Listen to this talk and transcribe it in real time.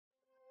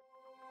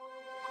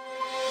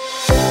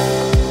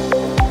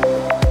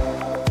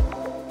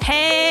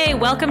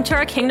Welcome to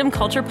our Kingdom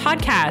Culture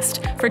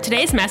podcast. For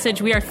today's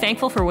message, we are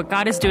thankful for what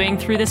God is doing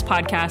through this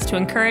podcast to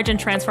encourage and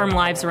transform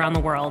lives around the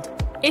world.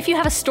 If you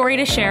have a story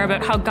to share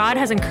about how God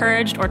has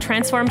encouraged or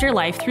transformed your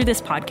life through this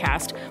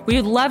podcast, we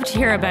would love to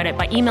hear about it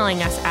by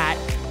emailing us at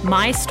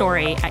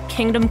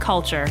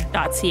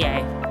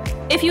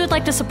mystory@kingdomculture.ca. If you would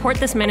like to support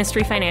this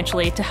ministry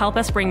financially to help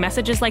us bring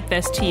messages like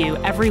this to you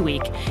every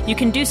week, you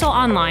can do so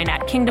online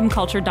at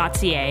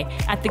kingdomculture.ca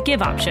at the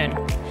Give option.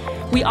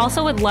 We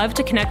also would love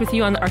to connect with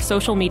you on our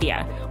social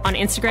media, on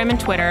Instagram and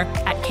Twitter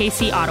at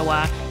KC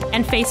Ottawa,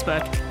 and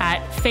Facebook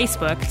at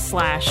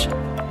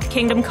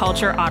Facebook/Kingdom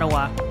Culture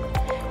Ottawa.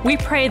 We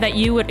pray that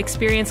you would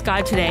experience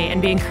God today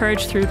and be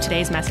encouraged through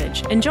today's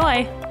message.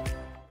 Enjoy!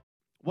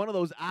 One of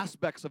those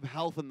aspects of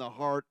health in the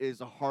heart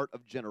is a heart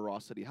of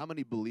generosity. How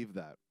many believe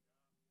that?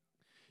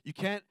 You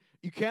can't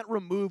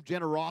remove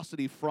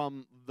generosity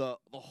from the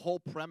whole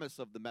premise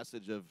of the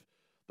message of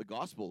the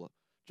gospel.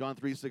 John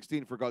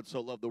 3:16, for God so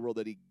loved the world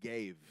that he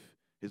gave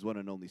his one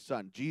and only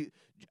son.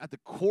 At the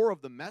core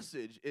of the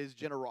message is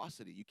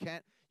generosity. You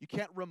can't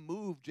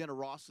remove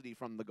generosity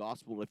from the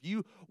gospel. If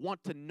you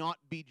want to not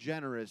be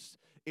generous,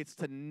 it's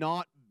to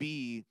not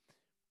be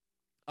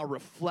a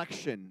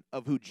reflection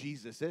of who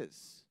Jesus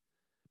is.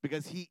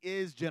 Because he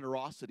is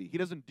generosity. He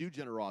doesn't do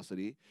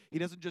generosity. He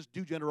doesn't just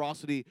do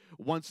generosity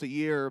once a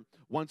year,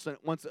 once a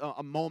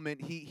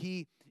moment.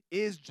 He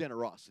is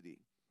generosity.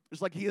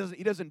 Just like he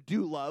doesn't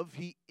do love,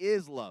 he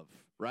is love,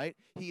 right?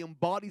 He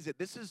embodies it.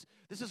 This is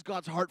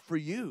God's heart for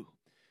you.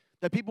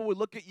 That people would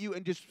look at you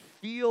and just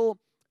feel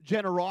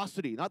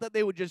generosity. Not that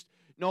they would just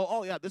know,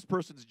 oh yeah, this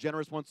person's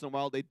generous once in a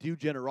while. They do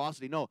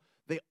generosity. No,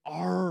 they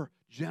are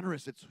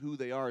generous. It's who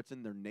they are. It's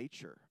in their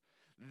nature.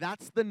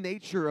 That's the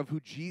nature of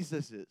who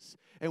Jesus is.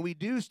 And we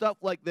do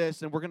stuff like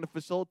this, and we're going to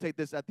facilitate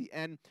this at the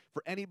end.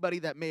 For anybody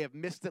that may have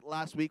missed it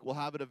last week, we'll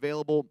have it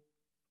available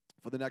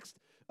for the next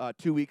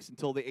 2 weeks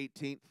until the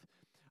 18th.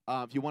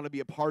 If you want to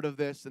be a part of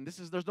this, and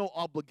there's no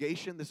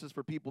obligation. This is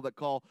for people that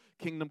call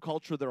Kingdom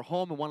Culture their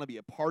home and want to be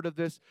a part of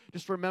this.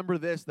 Just remember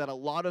this, that a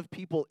lot of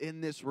people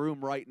in this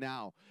room right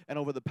now and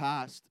over the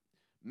past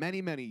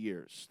many, many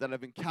years that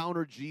have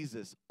encountered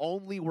Jesus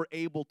only were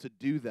able to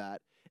do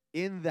that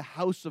in the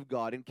house of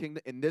God,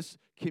 in this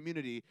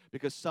community,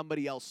 because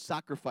somebody else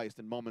sacrificed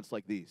in moments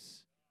like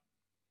these.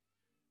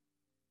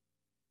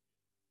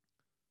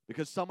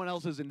 Because someone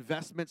else's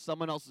investment,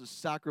 someone else's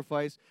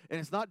sacrifice, and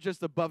it's not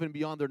just above and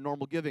beyond their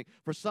normal giving.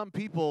 For some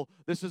people,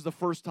 this is the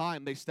first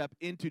time they step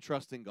into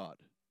trusting God.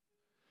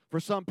 For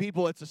some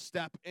people, it's a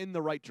step in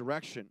the right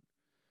direction.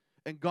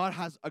 And God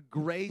has a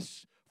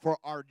grace for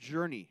our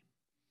journey.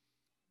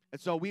 And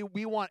so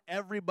we want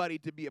everybody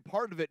to be a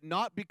part of it,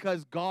 not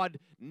because God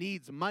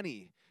needs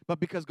money, but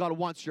because God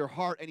wants your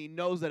heart, and he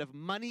knows that if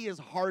money is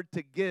hard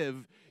to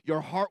give,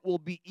 your heart will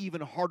be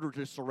even harder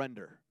to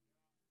surrender.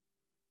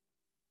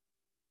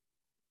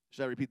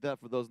 Should I repeat that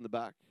for those in the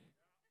back?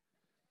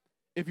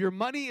 If your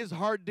money is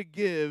hard to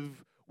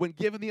give, when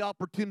given the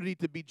opportunity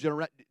to be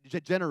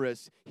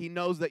generous, he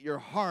knows that your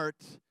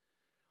heart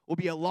will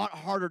be a lot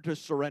harder to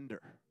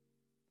surrender.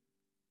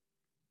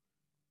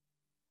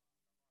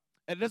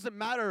 And it doesn't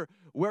matter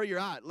where you're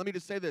at. Let me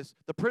just say this.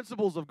 The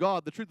principles of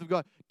God, the truth of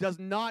God, does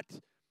not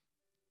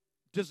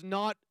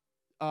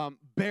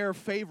bear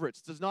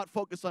favorites, does not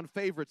focus on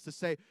favorites to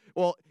say,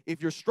 well,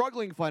 if you're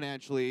struggling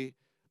financially,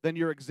 then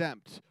you're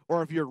exempt.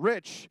 Or if you're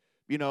rich,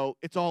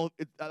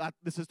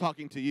 this is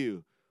talking to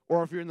you.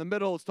 Or if you're in the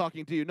middle, it's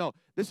talking to you. No,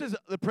 this is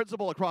the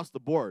principle across the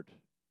board.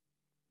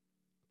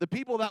 The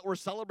people that were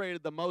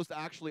celebrated the most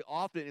actually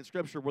often in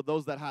Scripture were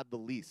those that had the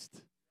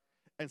least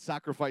and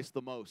sacrificed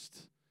the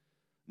most.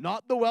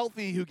 Not the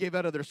wealthy who gave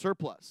out of their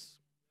surplus.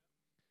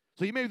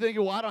 So you may be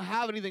thinking, well, I don't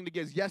have anything to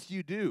give. Yes,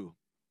 you do.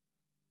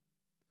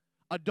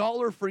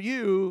 $1 for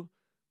you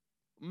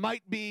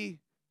might be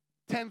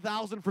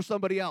 $10,000 for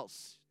somebody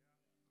else.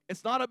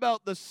 It's not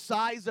about the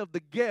size of the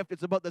gift.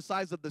 It's about the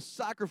size of the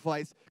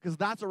sacrifice, because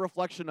that's a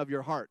reflection of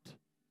your heart.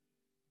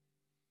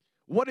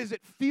 What does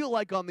it feel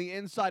like on the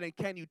inside, and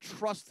can you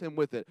trust him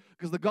with it?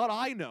 Because the God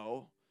I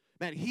know,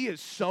 man, he is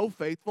so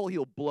faithful,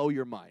 he'll blow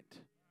your mind.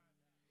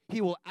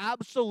 He will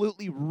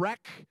absolutely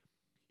wreck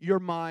your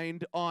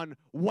mind on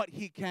what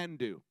he can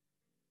do.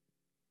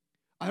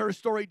 I heard a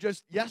story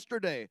just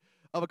yesterday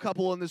of a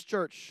couple in this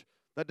church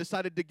that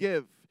decided to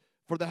give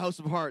for the House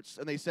of Hearts,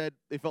 and they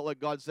felt like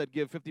God said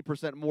give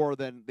 50% more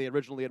than they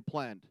originally had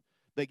planned.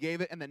 They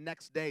gave it, and the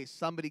next day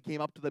somebody came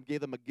up to them,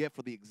 gave them a gift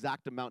for the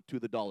exact amount to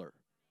the dollar.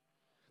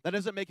 That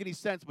doesn't make any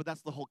sense, but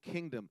that's the whole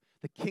kingdom.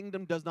 The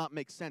kingdom does not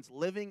make sense.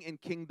 Living in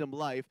kingdom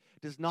life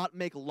does not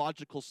make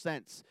logical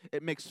sense.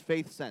 It makes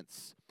faith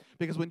sense.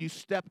 Because when you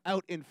step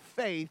out in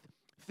faith,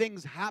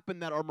 things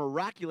happen that are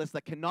miraculous,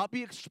 that cannot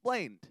be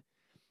explained.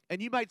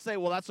 And you might say,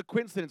 well, that's a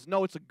coincidence.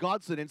 No, it's a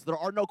Godcidence. There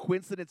are no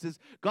coincidences.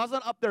 God's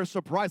not up there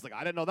surprised, like,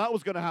 I didn't know that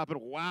was going to happen.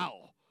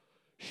 Wow.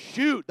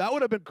 Shoot, that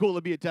would have been cool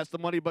to be a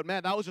testimony, but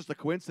man, that was just a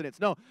coincidence.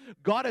 No,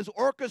 God has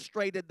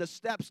orchestrated the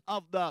steps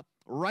of the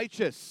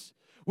righteous,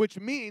 which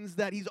means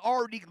that he's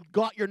already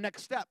got your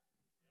next step.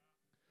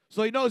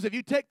 So he knows if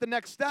you take the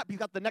next step, he's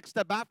got the next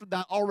step after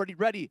that already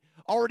ready,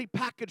 already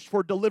packaged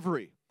for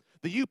delivery.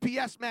 The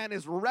UPS man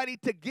is ready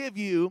to give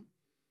you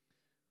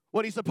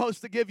what he's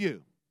supposed to give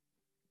you.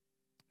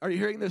 Are you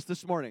hearing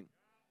this morning?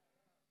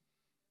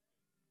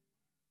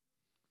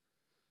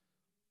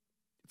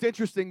 It's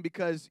interesting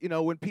because,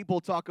 when people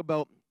talk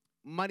about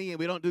money, and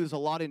we don't do this a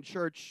lot in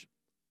church,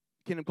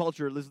 Kingdom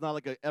Culture, this is not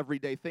like an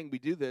everyday thing. We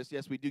do this.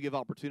 Yes, we do give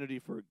opportunity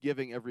for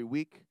giving every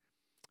week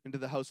into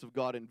the house of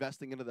God,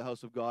 investing into the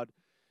house of God,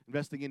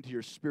 investing into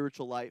your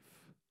spiritual life.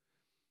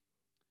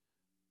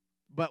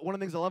 But one of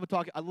the things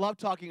I love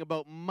talking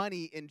about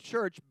money in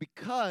church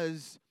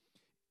because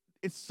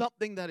it's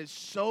something that has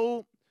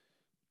so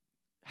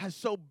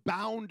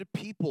bound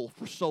people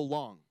for so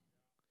long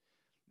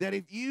that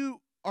if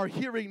you are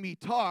hearing me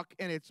talk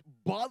and it's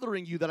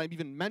bothering you that I'm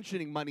even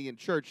mentioning money in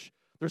church,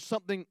 there's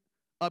something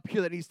up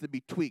here that needs to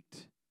be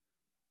tweaked.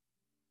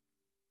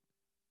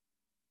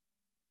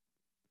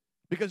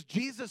 Because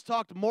Jesus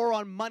talked more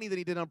on money than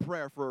he did on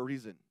prayer for a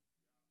reason.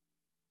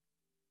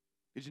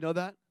 Did you know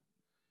that?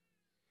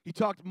 He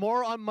talked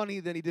more on money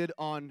than he did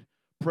on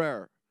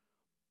prayer.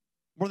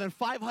 More than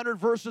 500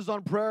 verses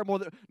on prayer,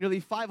 nearly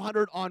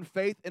 500 on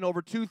faith, and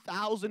over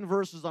 2,000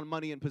 verses on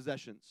money and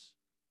possessions.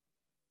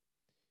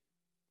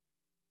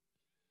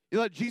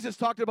 Jesus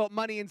talked about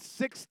money in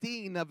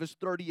 16 of his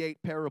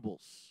 38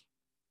 parables.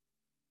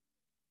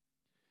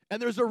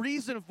 And there's a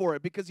reason for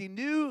it, because he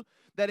knew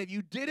that if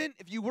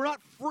you were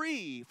not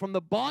free from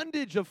the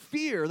bondage of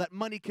fear that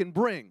money can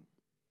bring,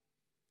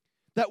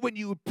 that when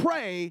you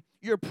pray,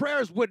 your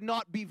prayers would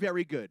not be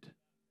very good.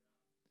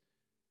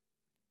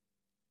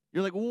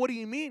 You're like, well, what do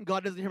you mean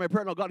God doesn't hear my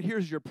prayer? No, God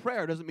hears your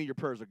prayer. Doesn't mean your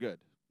prayers are good.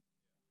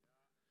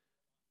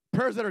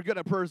 Prayers that are good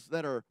are prayers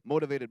that are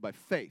motivated by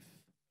faith.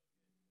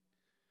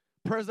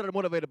 Prayers that are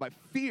motivated by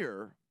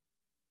fear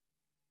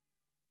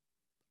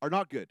are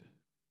not good.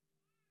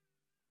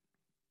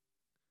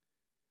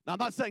 Now, I'm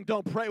not saying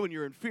don't pray when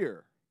you're in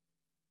fear,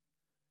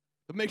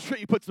 but make sure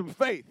you put some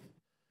faith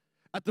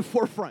at the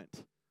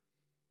forefront.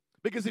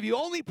 Because if you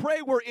only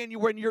pray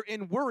when you're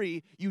in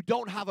worry, you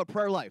don't have a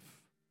prayer life.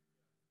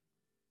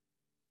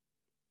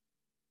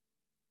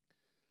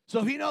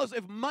 So he knows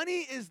if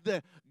money is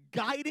the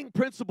guiding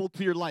principle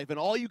to your life, and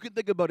all you can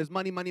think about is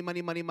money, money,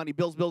 money, money, money,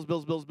 bills, bills,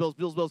 bills, bills, bills,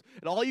 bills, bills,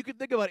 and all you can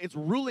think about, it's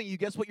ruling you,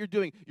 guess what you're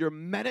doing? You're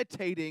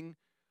meditating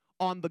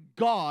on the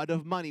God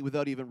of money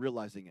without even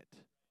realizing it.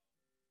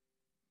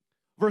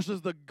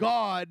 Versus the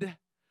God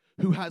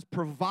who has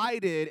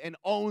provided and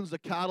owns the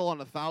cattle on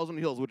 1,000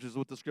 hills, which is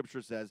what the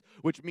scripture says,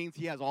 which means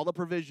he has all the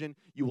provision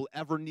you will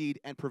ever need,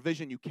 and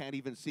provision you can't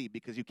even see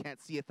because you can't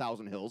see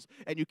 1,000 hills,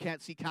 and you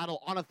can't see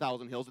cattle on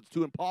 1,000 hills. It's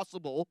too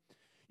impossible.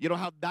 You don't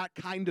have that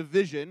kind of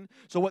vision.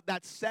 So what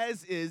that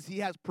says is he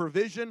has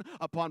provision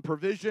upon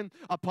provision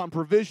upon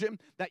provision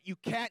that you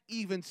can't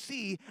even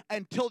see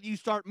until you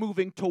start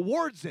moving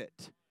towards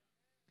it.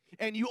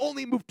 And you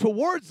only move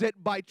towards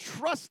it by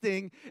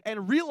trusting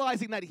and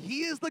realizing that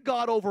he is the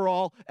God over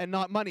all and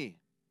not money.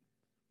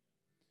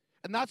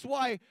 And that's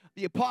why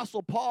the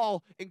Apostle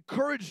Paul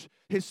encouraged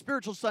his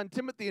spiritual son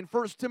Timothy in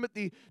 1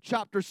 Timothy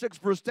chapter 6,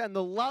 verse 10.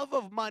 The love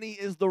of money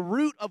is the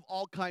root of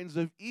all kinds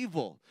of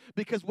evil.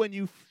 Because when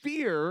you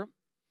fear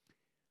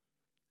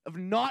of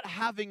not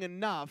having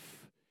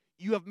enough,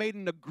 you have made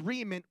an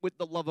agreement with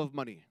the love of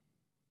money.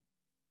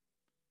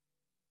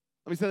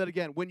 Let me say that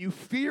again. When you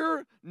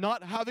fear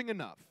not having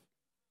enough,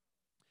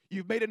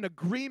 you've made an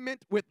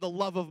agreement with the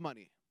love of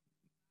money.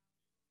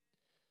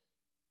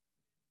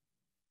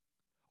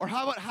 Or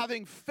how about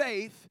having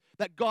faith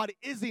that God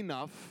is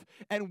enough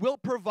and will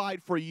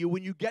provide for you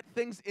when you get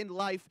things in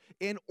life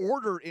in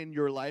order in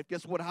your life?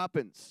 Guess what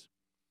happens?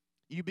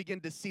 You begin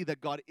to see that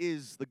God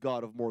is the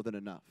God of more than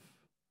enough.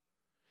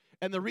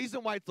 And the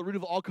reason why it's the root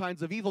of all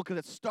kinds of evil, because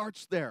it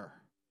starts there.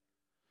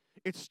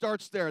 It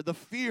starts there. The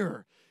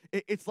fear,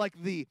 it's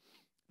like the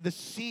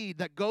seed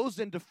that goes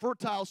into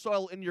fertile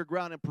soil in your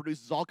ground and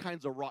produces all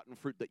kinds of rotten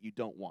fruit that you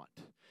don't want.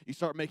 You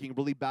start making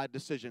really bad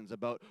decisions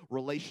about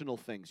relational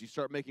things. You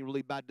start making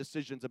really bad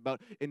decisions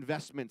about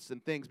investments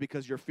and things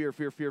because you're fear,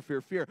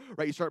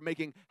 right? You start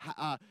making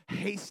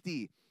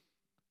hasty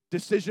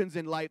decisions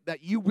in life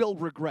that you will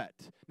regret.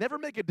 Never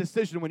make a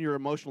decision when you're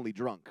emotionally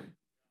drunk.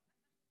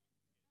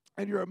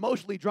 And you're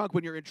emotionally drunk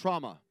when you're in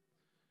trauma.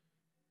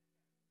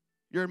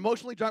 You're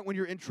emotionally drunk when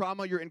you're in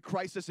trauma, you're in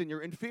crisis, and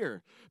you're in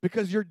fear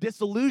because you're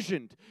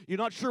disillusioned. You're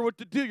not sure what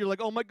to do. You're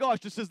like, oh my gosh,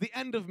 this is the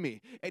end of me.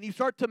 And you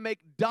start to make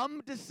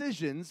dumb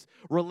decisions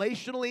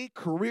relationally,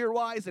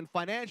 career-wise, and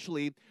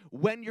financially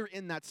when you're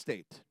in that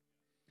state.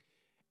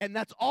 And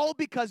that's all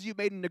because you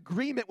made an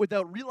agreement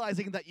without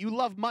realizing that you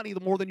love money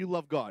more than you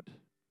love God.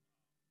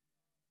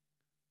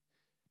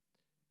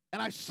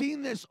 And I've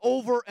seen this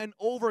over and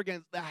over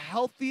again. The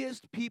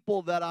healthiest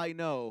people that I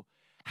know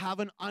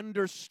have an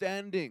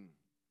understanding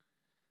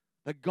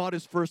that God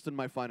is first in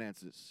my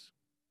finances.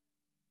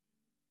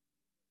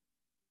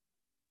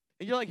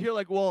 And you're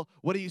like, well,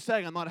 what are you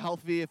saying? I'm not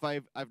healthy if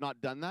I've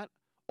not done that?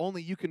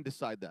 Only you can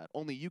decide that.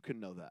 Only you can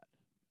know that.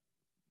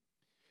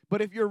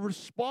 But if your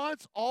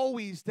response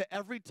always to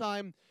every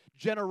time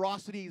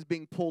generosity is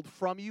being pulled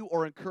from you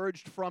or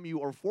encouraged from you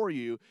or for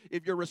you,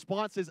 if your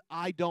response is,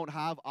 I don't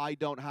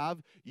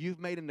have, you've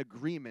made an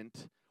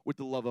agreement with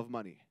the love of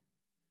money.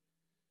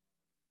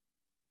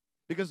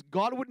 Because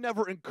God would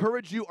never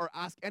encourage you or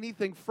ask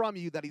anything from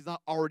you that he's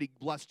not already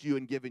blessed you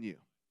and given you.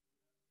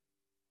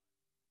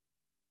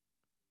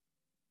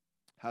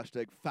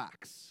 Hashtag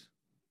facts.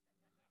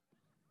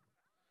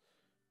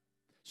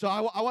 So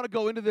I want to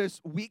go into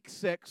this week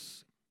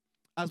 6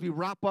 as we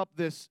wrap up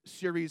this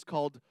series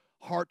called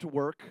Heart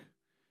Work.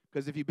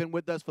 Because if you've been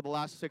with us for the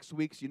last 6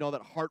 weeks, you know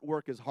that heart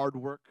work is hard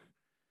work.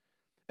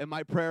 And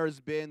my prayer has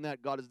been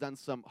that God has done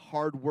some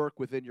hard work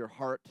within your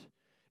heart.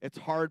 It's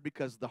hard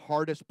because the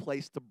hardest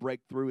place to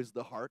break through is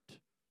the heart.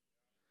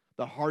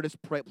 The hardest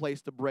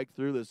place to break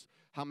through is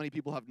how many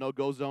people have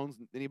no-go zones?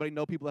 Anybody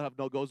know people that have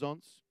no-go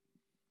zones?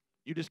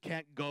 You just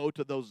can't go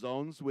to those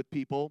zones with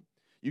people.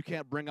 You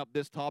can't bring up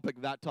this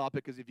topic, that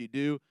topic, because if you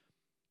do,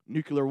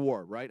 nuclear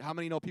war, right? How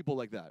many know people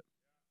like that?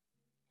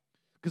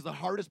 Because the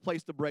hardest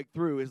place to break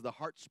through is the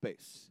heart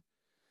space.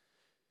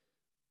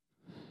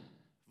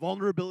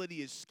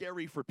 Vulnerability is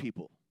scary for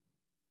people.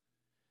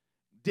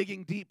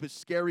 Digging deep is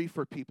scary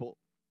for people.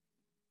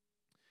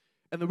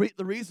 And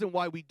the reason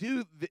why we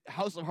do the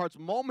House of Hearts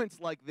moments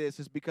like this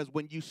is because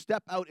when you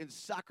step out and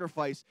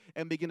sacrifice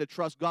and begin to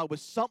trust God with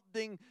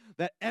something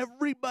that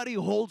everybody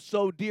holds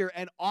so dear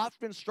and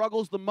often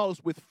struggles the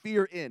most with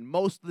fear in,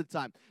 most of the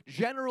time.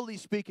 Generally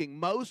speaking,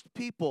 most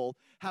people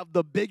have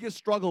the biggest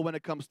struggle when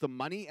it comes to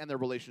money and their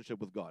relationship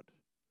with God.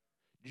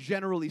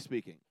 Generally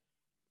speaking.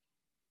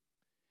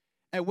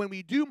 And when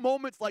we do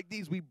moments like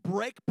these, we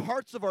break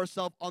parts of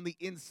ourselves on the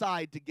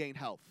inside to gain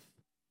health.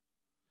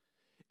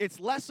 It's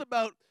less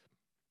about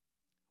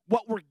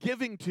what we're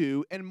giving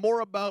to and more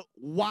about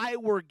why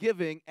we're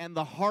giving and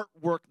the heart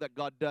work that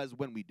God does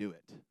when we do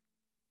it.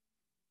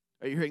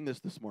 Are you hearing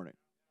this morning?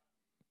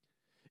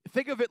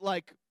 Think of it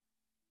like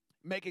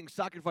making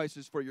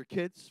sacrifices for your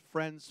kids,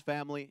 friends,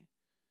 family.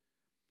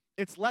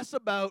 It's less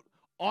about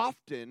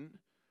often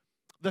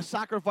the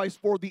sacrifice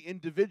for the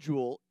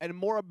individual and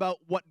more about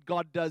what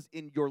God does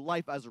in your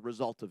life as a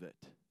result of it.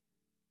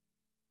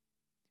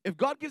 If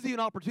God gives you an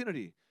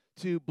opportunity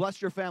to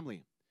bless your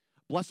family,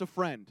 bless a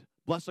friend,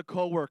 bless a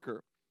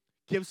coworker,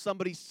 give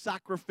somebody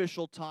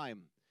sacrificial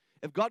time.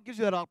 If God gives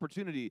you that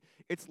opportunity,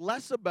 it's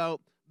less about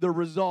the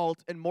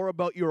result and more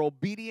about your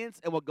obedience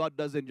and what God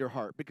does in your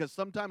heart. Because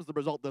sometimes the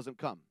result doesn't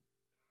come.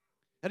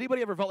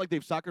 Anybody ever felt like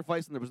they've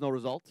sacrificed and there was no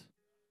result?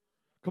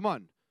 Come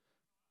on.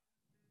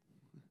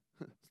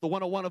 It's the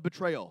 101 of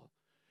betrayal.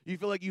 You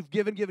feel like you've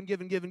given,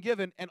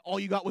 and all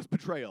you got was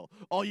betrayal.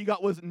 All you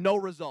got was no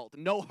result,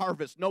 no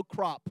harvest, no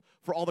crop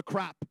for all the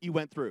crap you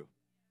went through.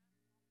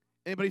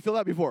 Anybody feel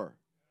that before?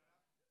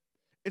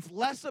 It's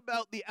less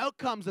about the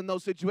outcomes in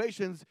those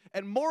situations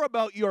and more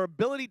about your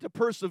ability to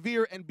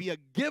persevere and be a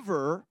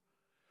giver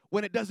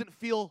when it doesn't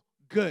feel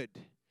good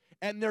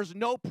and there's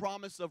no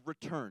promise of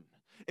return.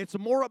 It's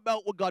more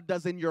about what God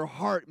does in your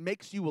heart,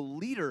 makes you a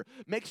leader,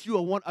 makes you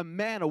a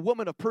man, a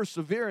woman of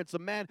perseverance, a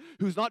man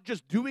who's not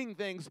just doing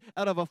things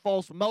out of a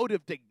false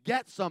motive to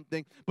get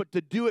something, but to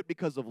do it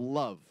because of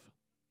love.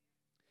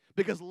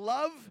 Because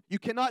love, you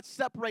cannot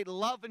separate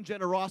love and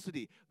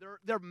generosity.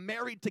 They're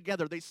married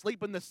together. They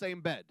sleep in the same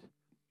bed.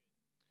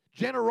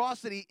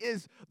 Generosity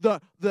is the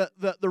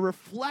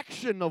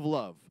reflection of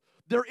love.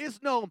 There is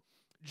no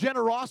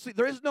generosity.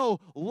 There is no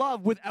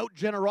love without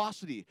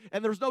generosity.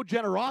 And there's no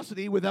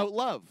generosity without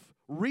love.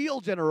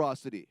 Real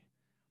generosity.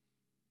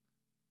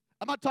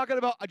 I'm not talking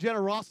about a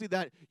generosity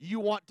that you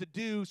want to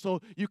do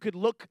so you could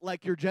look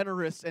like you're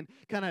generous and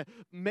kind of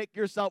make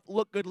yourself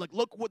look good. Like,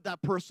 look what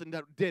that person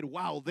that did.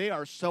 Wow, they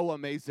are so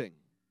amazing.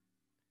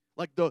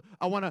 Like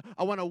I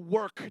want to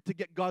work to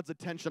get God's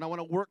attention. I want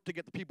to work to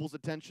get the people's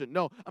attention.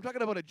 No, I'm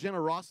talking about a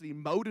generosity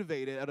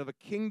motivated out of a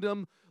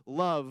kingdom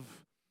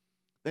love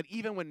that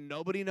even when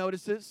nobody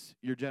notices,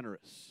 you're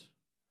generous.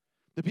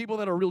 The people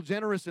that are real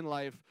generous in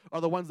life are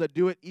the ones that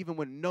do it even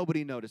when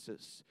nobody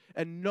notices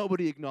and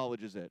nobody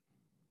acknowledges it.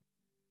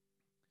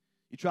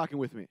 You tracking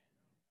with me?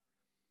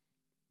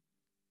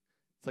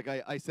 It's like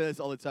I say this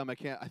all the time. I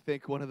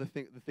think one of the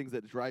things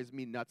that drives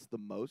me nuts the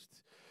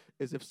most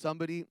is if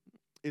somebody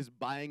is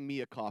buying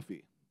me a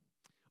coffee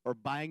or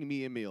buying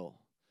me a meal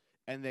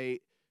and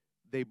they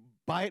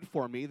buy it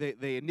for me,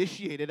 they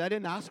initiate it. I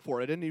didn't ask for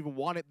it. I didn't even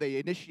want it. They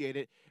initiate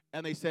it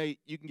and they say,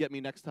 you can get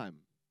me next time.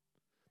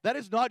 That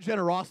is not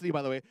generosity,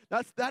 by the way.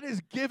 That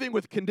is giving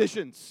with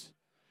conditions,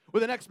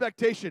 with an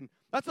expectation.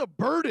 That's a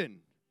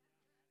burden.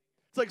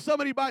 It's like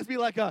somebody buys me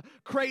like a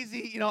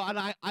crazy, and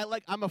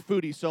I'm a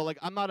foodie, so like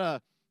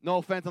no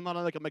offense, I'm not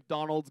like a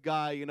McDonald's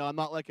guy, I'm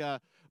not like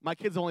my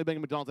kids have only been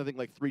to McDonald's, I think,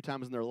 like 3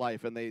 times in their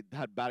life, and they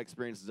had bad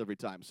experiences every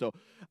time. So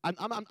I'm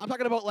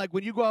talking about like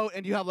when you go out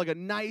and you have like a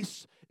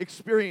nice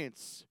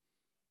experience,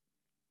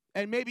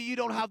 and maybe you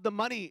don't have the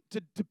money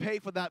to pay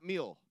for that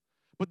meal,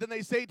 but then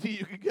they say to you,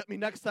 you can get me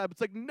next time.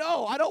 It's like,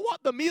 no, I don't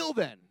want the meal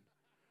then.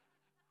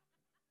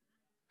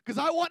 Because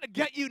I want to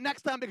get you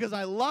next time because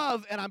I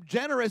love and I'm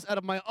generous out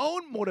of my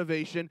own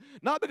motivation,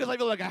 not because I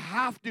feel like I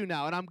have to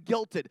now and I'm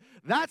guilted.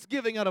 That's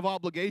giving out of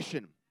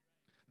obligation.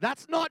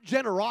 That's not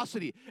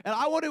generosity. And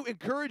I want to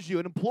encourage you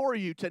and implore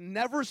you to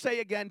never say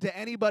again to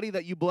anybody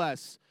that you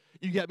bless,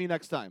 you get me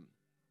next time.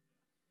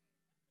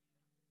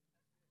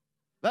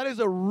 That is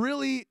a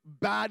really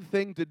bad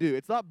thing to do.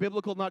 It's not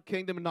biblical, not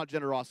kingdom, and not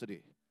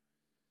generosity.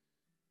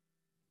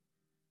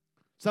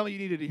 Some of you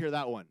needed to hear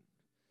that one.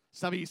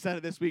 Some of you said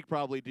it this week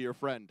probably to your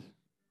friend.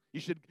 You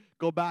should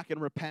go back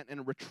and repent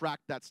and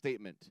retract that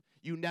statement.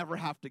 You never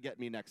have to get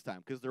me next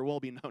time, because there will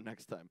be no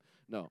next time.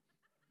 No.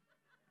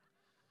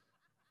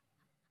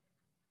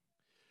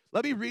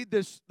 Let me read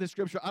this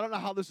scripture. I don't know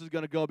how this is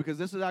going to go, because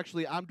this is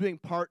actually, I'm doing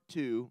part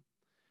 2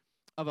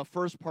 of a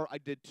first part I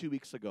did 2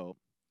 weeks ago,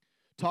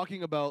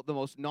 talking about the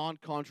most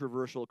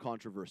non-controversial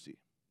controversy.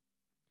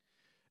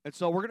 And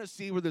so we're going to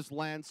see where this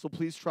lands, so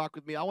please track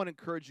with me. I want to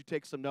encourage you to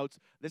take some notes.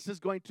 This is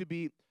going to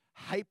be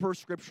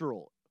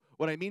hyper-scriptural.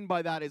 What I mean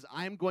by that is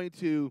I'm going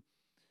to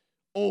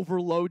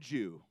overload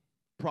you,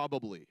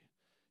 probably.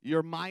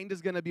 Your mind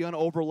is going to be on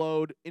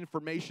overload,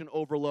 information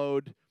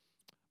overload.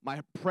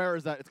 My prayer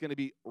is that it's going to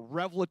be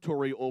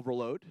revelatory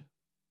overload.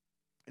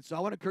 And so I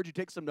want to encourage you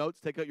to take some notes.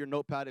 Take out your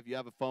notepad if you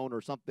have a phone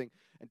or something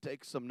and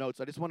take some notes.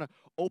 I just want to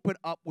open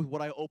up with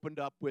what I opened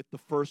up with the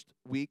first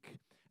week.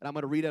 And I'm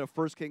going to read out of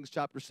 1 Kings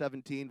chapter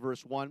 17,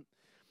 verse 1.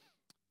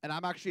 And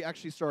I'm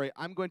actually sorry,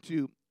 I'm going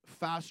to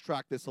fast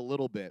track this a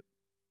little bit.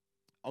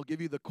 I'll give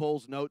you the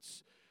Cole's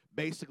notes.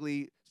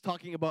 Basically, it's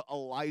talking about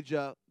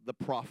Elijah the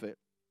prophet.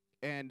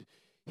 And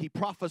he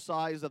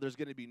prophesies that there's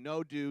going to be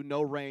no dew,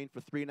 no rain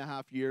for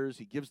 3.5 years.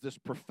 He gives this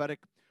prophetic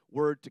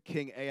word to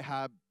King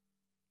Ahab.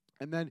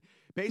 And then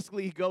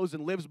basically he goes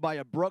and lives by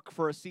a brook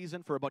for a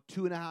season for about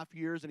 2.5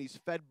 years, and he's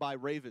fed by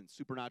ravens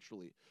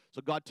supernaturally.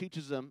 So God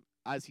teaches him,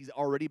 as he's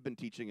already been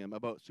teaching him,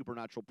 about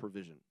supernatural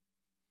provision.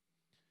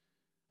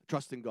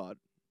 Trusting God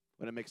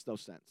when it makes no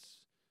sense.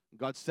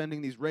 God's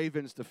sending these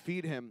ravens to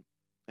feed him,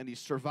 and he's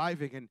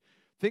surviving. And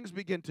things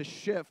begin to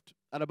shift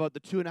at about the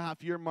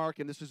 2.5 year mark,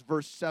 and this is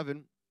verse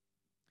 7.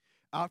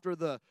 After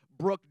the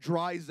brook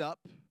dries up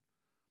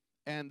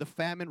and the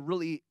famine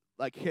really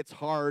hits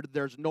hard,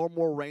 there's no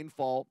more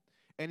rainfall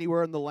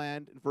anywhere in the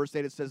land. In verse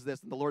 8 it says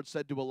this, and the Lord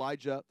said to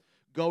Elijah,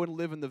 go and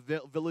live in the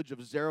village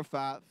of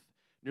Zarephath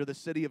near the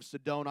city of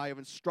Sidon. I have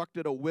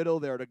instructed a widow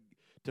there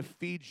to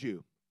feed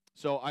you.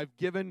 So I've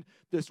given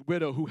this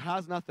widow who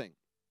has nothing,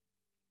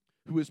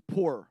 who is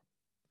poor,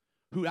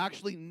 who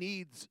actually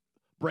needs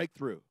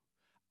breakthrough.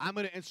 I'm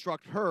going to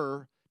instruct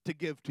her to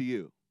give to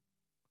you.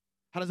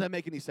 How does that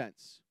make any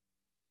sense?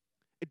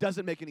 It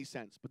doesn't make any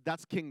sense, but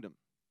that's kingdom.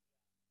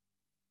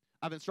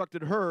 I've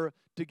instructed her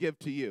to give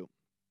to you.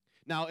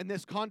 Now, in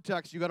this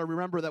context, you got to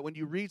remember that when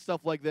you read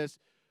stuff like this,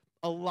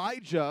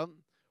 Elijah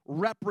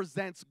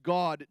represents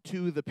God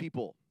to the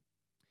people.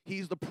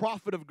 He's the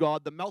prophet of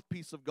God, the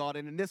mouthpiece of God,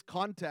 and in this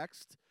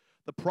context,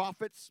 the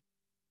prophets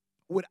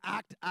would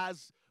act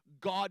as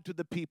God to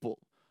the people.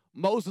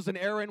 Moses and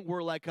Aaron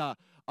were like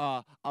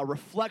a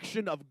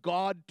reflection of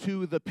God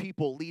to the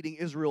people, leading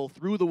Israel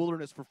through the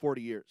wilderness for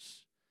 40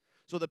 years.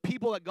 So the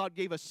people that God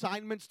gave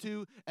assignments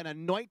to and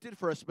anointed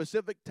for a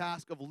specific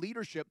task of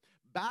leadership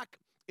back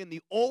in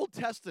the Old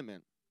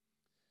Testament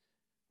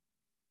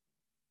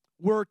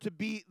were to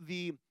be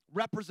the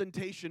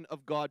representation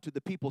of God to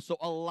the people. So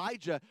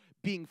Elijah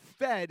being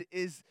fed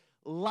is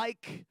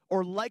like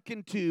or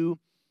likened to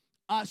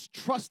us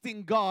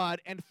trusting God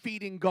and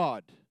feeding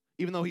God,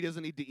 even though he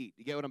doesn't need to eat.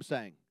 You get what I'm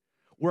saying?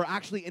 We're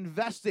actually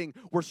investing.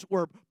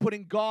 We're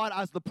putting God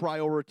as the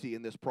priority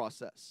in this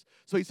process.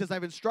 So he says,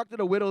 I've instructed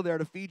a widow there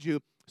to feed you.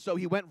 So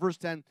he went, verse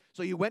 10,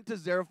 so he went to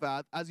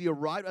Zarephath. As he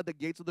arrived at the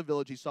gates of the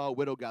village, he saw a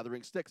widow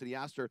gathering sticks. And he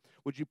asked her,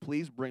 would you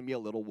please bring me a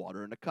little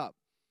water in a cup?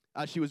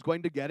 As she was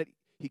going to get it,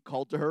 he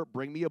called to her,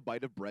 bring me a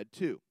bite of bread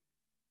too.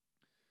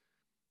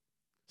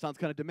 Sounds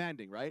kind of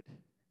demanding, right?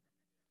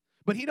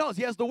 But he knows,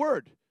 he has the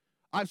word.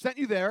 I've sent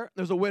you there.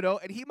 There's a widow.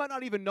 And he might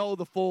not even know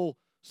the full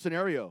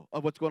scenario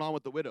of what's going on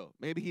with the widow.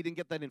 Maybe he didn't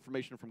get that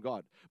information from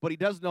God. But he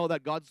does know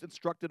that God's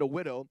instructed a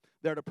widow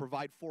there to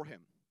provide for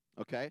him,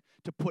 okay?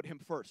 To put him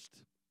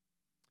first,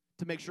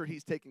 to make sure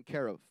he's taken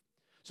care of.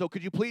 So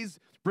could you please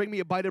bring me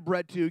a bite of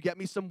bread too, get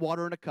me some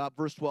water in a cup,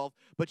 verse 12.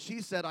 But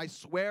she said, I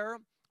swear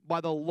by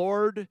the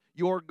Lord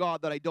your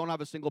God that I don't have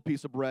a single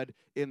piece of bread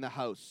in the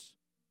house.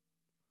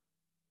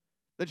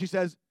 Then she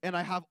says, and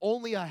I have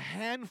only a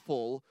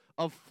handful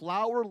of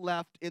flour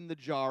left in the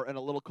jar and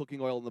a little cooking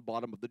oil in the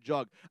bottom of the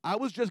jug. I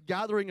was just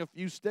gathering a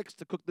few sticks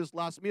to cook this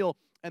last meal,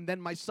 and then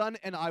my son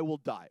and I will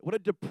die. What a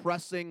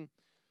depressing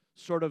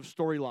sort of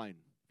storyline,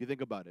 if you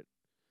think about it.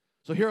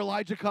 So here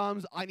Elijah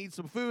comes, I need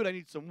some food, I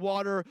need some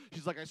water.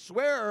 She's like, I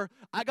swear,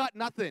 I got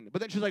nothing.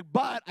 But then she's like,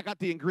 but I got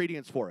the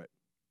ingredients for it.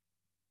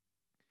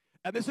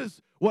 And this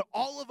is what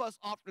all of us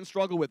often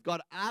struggle with.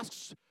 God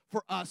asks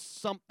for us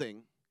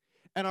something,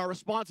 and our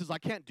response is, I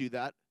can't do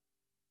that.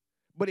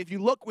 But if you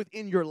look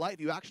within your life,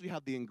 you actually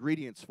have the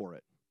ingredients for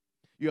it.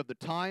 You have the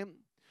time,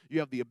 you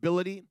have the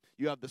ability,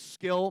 you have the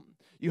skill,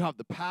 you have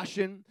the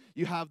passion,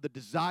 you have the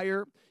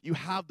desire, you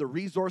have the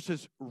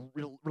resources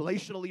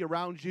relationally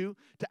around you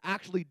to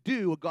actually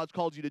do what God's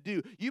called you to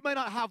do. You may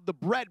not have the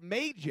bread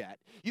made yet.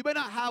 You may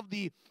not have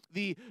the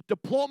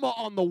diploma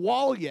on the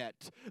wall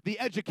yet, the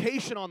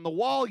education on the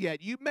wall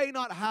yet. You may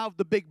not have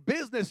the big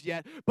business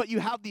yet, but you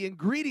have the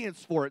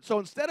ingredients for it. So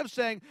instead of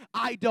saying,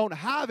 I don't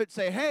have it,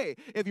 say, hey,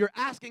 if you're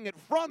asking it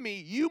from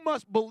me, you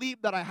must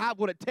believe that I have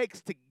what it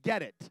takes to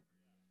get it.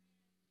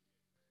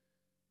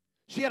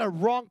 She had a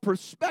wrong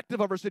perspective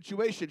of her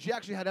situation. She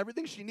actually had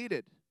everything she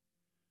needed.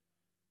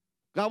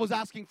 God was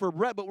asking for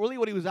bread, but really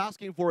what he was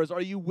asking for is,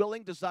 are you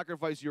willing to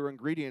sacrifice your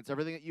ingredients,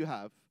 everything that you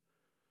have,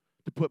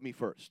 to put me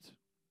first?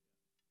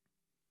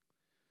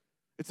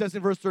 It says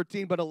in verse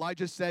 13, but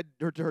Elijah said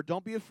to her,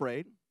 don't be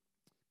afraid,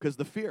 because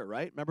the fear,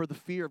 right? Remember the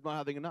fear of not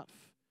having enough.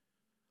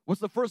 What's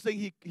the first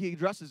thing he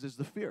addresses is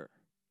the fear.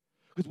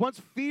 Because once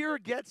fear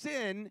gets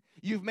in,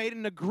 you've made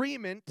an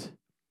agreement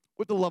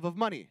with the love of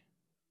money.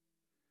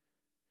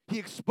 He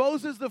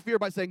exposes the fear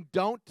by saying,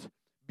 don't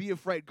be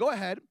afraid. Go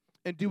ahead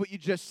and do what you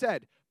just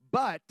said,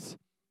 but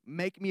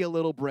make me a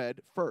little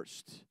bread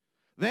first.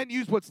 Then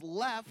use what's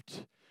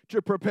left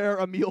to prepare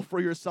a meal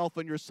for yourself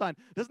and your son.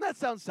 Doesn't that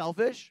sound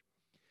selfish?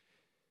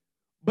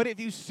 But if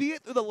you see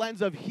it through the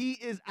lens of he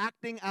is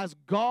acting as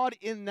God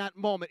in that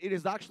moment, it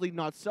is actually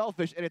not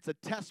selfish, and it's a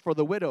test for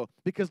the widow,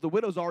 because the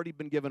widow's already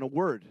been given a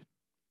word.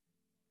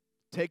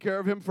 Take care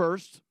of him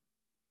first,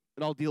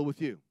 and I'll deal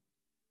with you.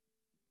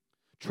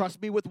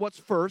 Trust me with what's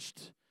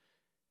first,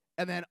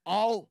 and then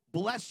I'll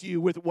bless you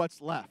with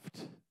what's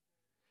left.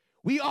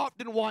 We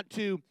often want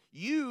to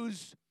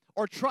use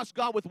or trust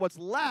God with what's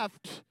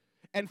left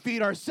and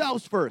feed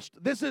ourselves first.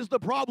 This is the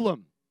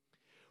problem.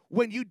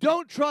 When you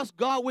don't trust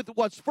God with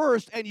what's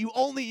first and you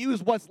only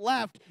use what's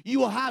left, you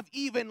will have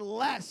even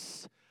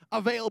less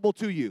available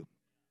to you.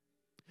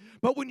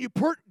 But when you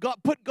put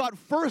God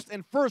first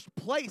in first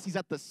place, he's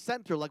at the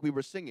center like we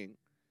were singing,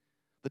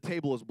 the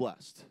table is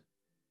blessed.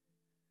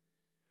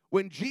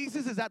 When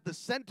Jesus is at the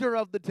center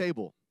of the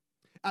table,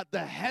 at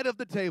the head of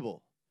the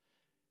table,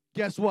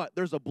 guess what?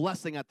 There's a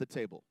blessing at the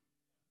table.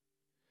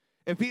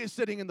 If he is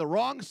sitting in the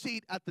wrong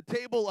seat at the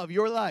table of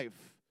your life,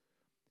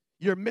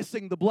 you're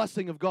missing the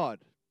blessing of God.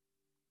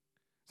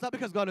 It's not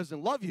because God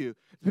doesn't love you.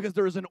 It's because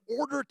there is an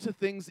order to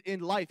things in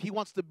life. He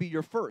wants to be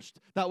your first.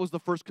 That was the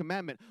first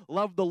commandment.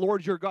 Love the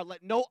Lord your God.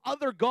 Let no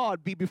other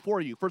God be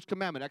before you. First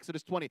commandment,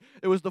 Exodus 20.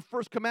 It was the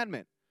first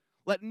commandment.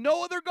 Let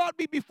no other God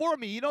be before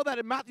me. You know that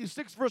in Matthew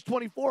 6, verse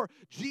 24,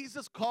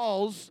 Jesus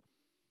calls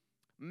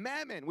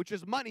mammon, which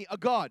is money, a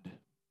god.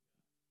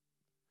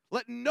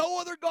 Let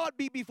no other God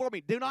be before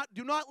me. Do not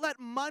let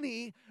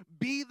money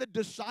be the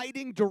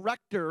deciding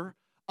director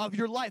of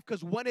your life,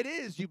 because when it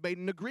is, you've made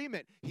an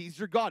agreement. He's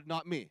your God,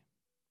 not me.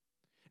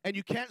 And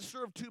you can't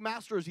serve two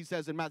masters, he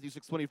says in Matthew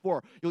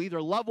 6:24. You'll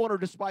either love one or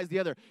despise the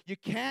other. You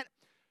can't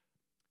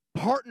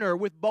partner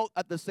with both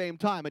at the same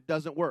time. It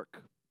doesn't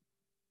work.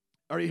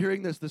 Are you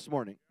hearing this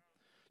morning?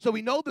 So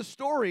we know the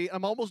story.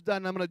 I'm almost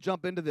done. I'm going to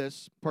jump into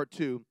this, part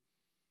 2.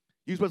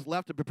 Use what's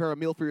left to prepare a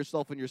meal for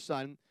yourself and your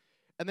son.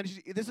 And then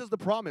this is the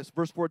promise,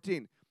 verse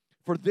 14.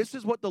 For this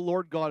is what the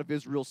Lord God of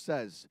Israel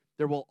says.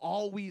 There will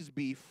always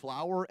be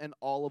flour and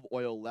olive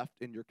oil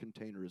left in your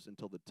containers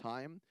until the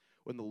time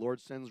when the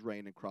Lord sends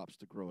rain and crops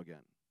to grow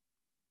again.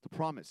 The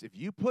promise. If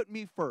you put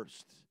me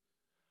first,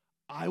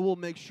 I will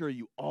make sure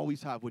you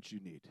always have what you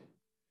need.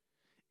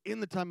 In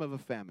the time of a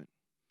famine.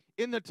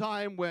 In the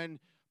time when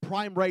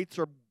prime rates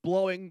are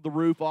blowing the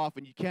roof off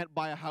and you can't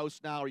buy a house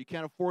now, or you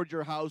can't afford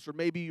your house, or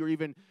maybe you're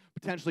even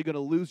potentially going to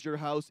lose your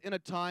house. In a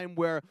time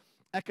where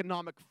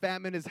economic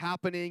famine is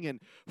happening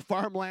and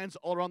farmlands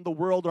all around the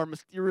world are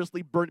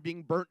mysteriously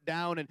being burnt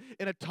down, and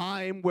in a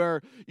time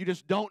where you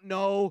just don't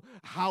know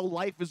how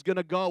life is going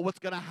to go, what's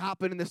going to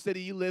happen in the city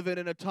you live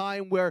in a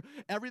time where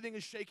everything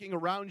is shaking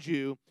around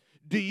you,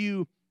 do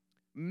you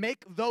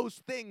make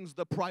those things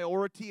the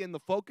priority and the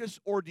focus,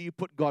 or do you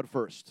put God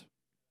first?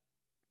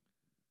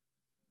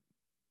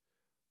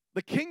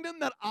 The kingdom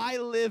that I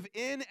live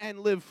in and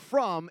live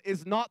from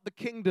is not the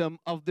kingdom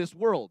of this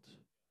world.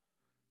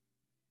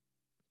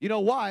 You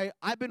know why?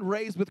 I've been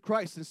raised with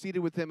Christ and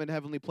seated with him in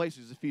heavenly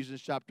places,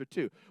 Ephesians chapter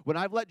 2. When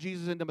I've let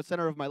Jesus into the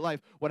center of my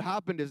life, what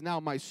happened is now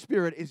my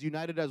spirit is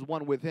united as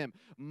one with him.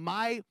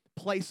 My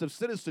place of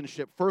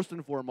citizenship, first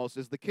and foremost,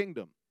 is the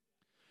kingdom.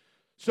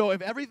 So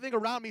if everything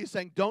around me is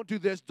saying, don't do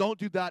this, don't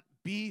do that,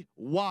 be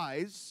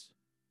wise,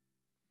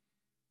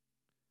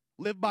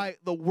 live by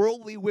the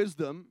worldly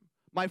wisdom,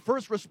 my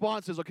first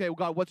response is, okay, well,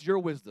 God, what's your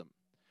wisdom?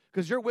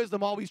 Because your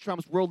wisdom always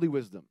trumps worldly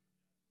wisdom.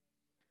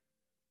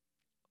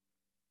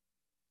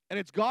 And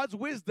it's God's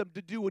wisdom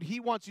to do what he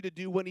wants you to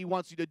do when he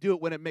wants you to do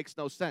it, when it makes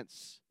no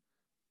sense.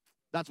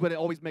 That's when it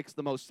always makes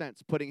the most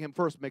sense. Putting him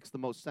first makes the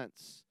most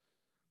sense.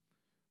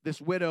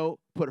 This widow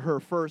put her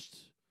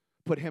first,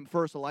 put him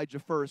first, Elijah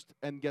first,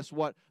 and guess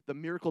what? The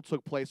miracle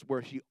took place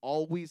where she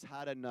always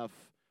had enough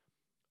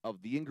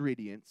of the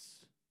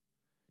ingredients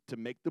to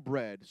make the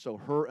bread so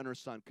her and her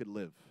son could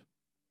live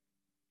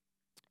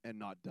and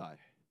not die.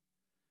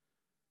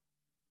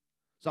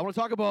 So I want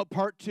to talk about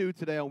part 2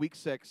 today on week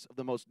 6 of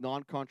the most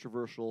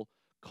non-controversial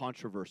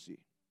controversy.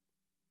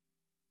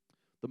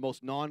 The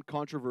most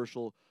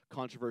non-controversial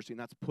controversy, and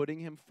that's putting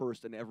him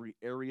first in every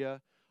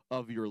area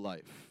of your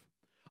life.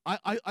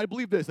 I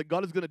believe this, that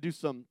God is going to do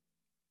some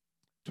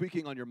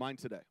tweaking on your mind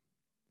today.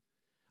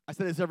 I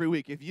say this every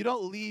week. If you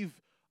don't leave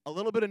a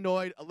little bit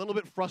annoyed, a little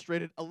bit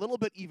frustrated, a little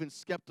bit even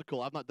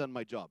skeptical, I've not done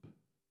my job.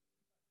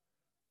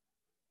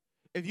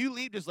 If you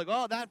leave just like,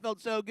 oh, that felt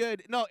so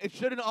good. No, it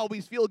shouldn't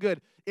always feel good.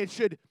 It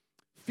should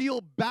feel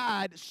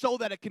bad so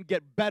that it can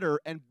get better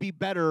and be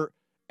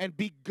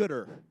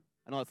gooder.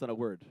 I know that's not a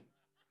word.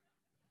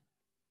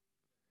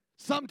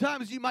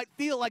 Sometimes you might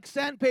feel like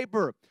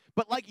sandpaper,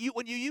 but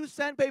when you use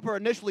sandpaper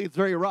initially, it's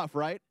very rough,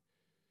 right?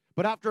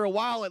 But after a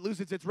while, it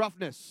loses its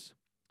roughness.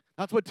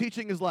 That's what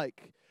teaching is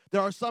like.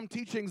 There are some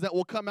teachings that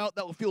will come out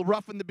that will feel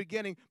rough in the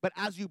beginning, but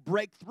as you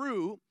break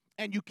through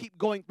and you keep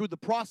going through the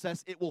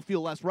process, it will feel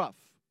less rough.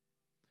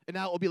 And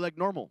now it will be like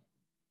normal.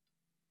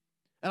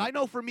 And I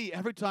know for me,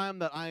 every time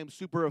that I am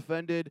super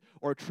offended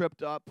or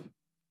tripped up,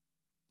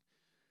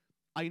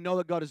 I know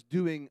that God is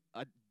doing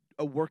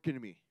a work in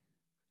me,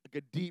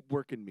 like a deep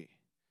work in me.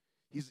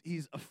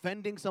 He's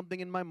offending something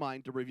in my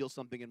mind to reveal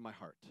something in my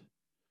heart.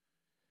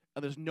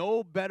 And there's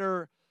no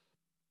better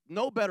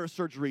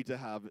surgery to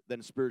have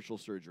than spiritual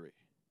surgery.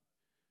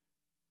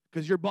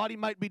 Because your body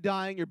might be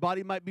dying, your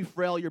body might be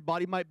frail, your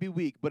body might be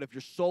weak, but if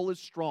your soul is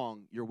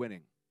strong, you're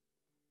winning.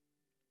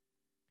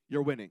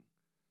 You're winning.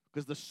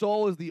 Because the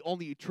soul is the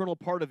only eternal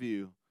part of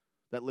you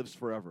that lives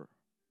forever.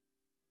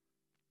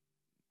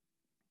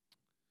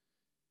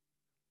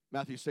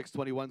 Matthew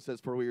 6:21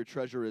 says, "For where your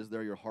treasure is,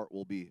 there your heart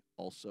will be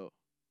also."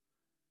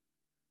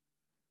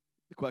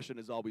 The question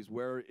is always,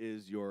 where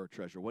is your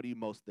treasure? What do you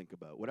most think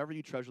about? Whatever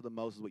you treasure the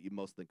most is what you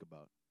most think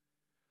about.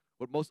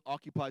 What most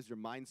occupies your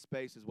mind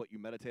space is what you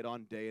meditate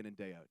on day in and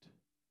day out.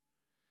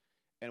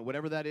 And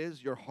whatever that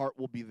is, your heart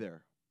will be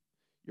there.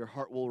 Your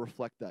heart will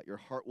reflect that. Your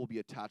heart will be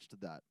attached to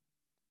that.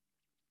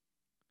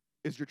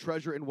 Is your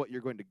treasure in what you're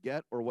going to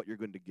get or what you're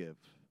going to give?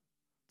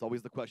 It's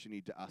always the question you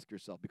need to ask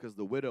yourself, because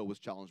the widow was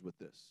challenged with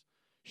this.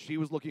 She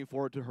was looking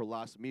forward to her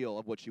last meal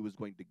of what she was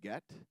going to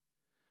get,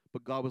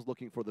 but God was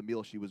looking for the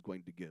meal she was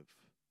going to give.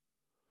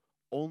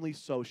 Only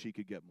so she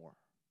could get more.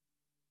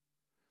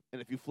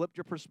 And if you flipped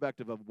your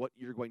perspective of what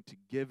you're going to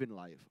give in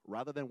life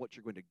rather than what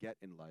you're going to get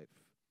in life,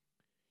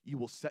 you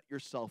will set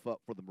yourself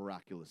up for the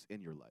miraculous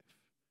in your life.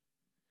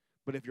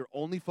 But if you're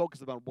only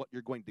focused on what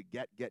you're going to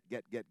get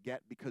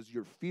because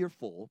you're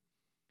fearful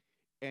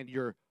and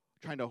you're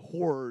trying to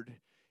hoard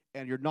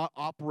and you're not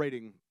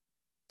operating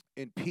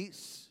in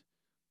peace,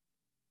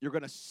 you're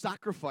going to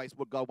sacrifice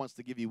what God wants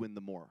to give you in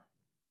the more.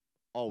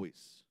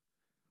 Always.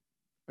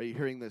 Are you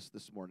hearing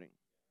this morning?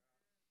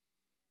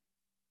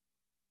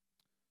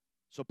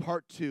 So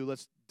part 2,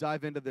 let's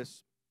dive into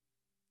this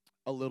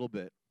a little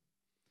bit.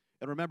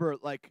 And remember,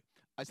 like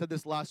I said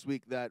this last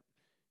week, that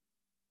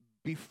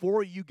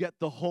before you get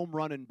the home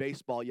run in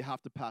baseball, you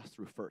have to pass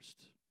through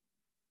first.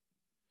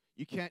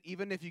 You can't,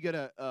 even if you get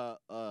a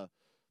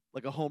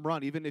home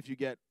run, even if you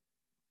get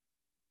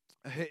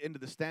a hit into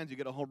the stands, you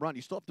get a home run,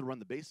 you still have to run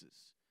the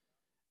bases.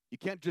 You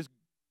can't just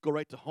go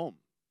right to home.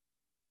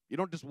 You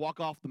don't just walk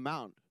off the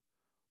mound,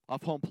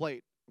 off home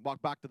plate,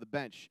 walk back to the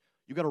bench.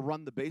 You got to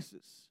run the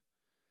bases.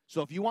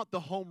 So if you want the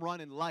home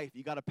run in life,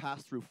 you got to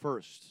pass through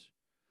first.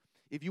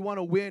 If you want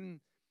to win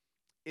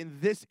in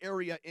this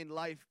area in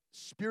life,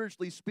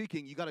 spiritually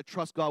speaking, you got to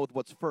trust God with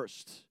what's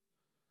first.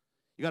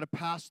 You got to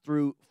pass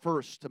through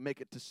first to make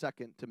it to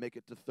second, to make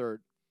it to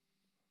third.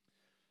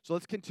 So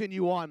let's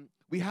continue on.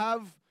 We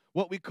have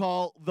what we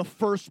call the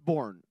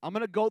firstborn. I'm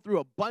going to go through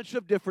a bunch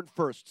of different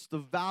firsts, the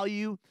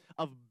value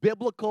of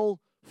biblical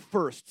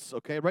firsts,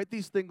 okay? Write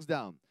these things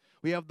down.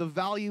 We have the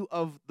value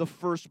of the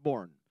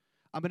firstborn.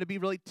 I'm going to be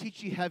really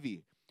teachy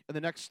heavy in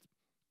the next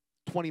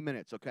 20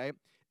 minutes, okay?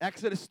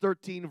 Exodus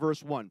 13,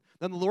 verse 1.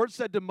 Then the Lord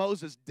said to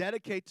Moses,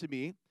 "Dedicate to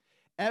me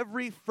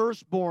every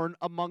firstborn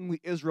among the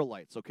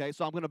Israelites," okay?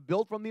 So I'm going to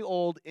build from the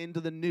old into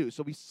the new.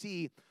 So we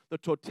see the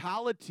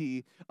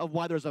totality of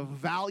why there's a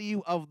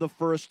value of the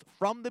first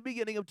from the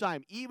beginning of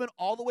time, even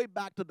all the way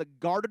back to the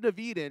Garden of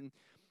Eden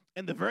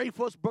in the very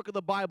first book of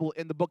the Bible,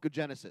 in the book of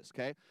Genesis,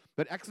 okay?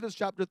 But Exodus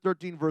chapter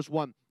 13, verse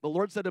 1, the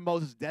Lord said to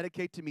Moses,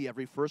 "Dedicate to me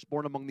every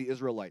firstborn among the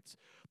Israelites.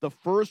 The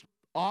first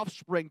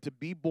offspring to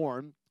be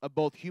born of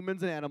both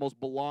humans and animals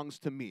belongs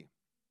to me."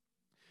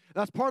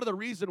 That's part of the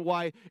reason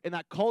why in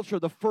that culture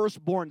the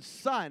firstborn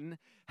son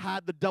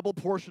had the double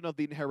portion of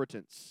the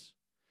inheritance,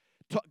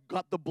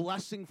 got the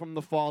blessing from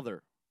the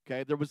father,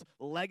 okay? There was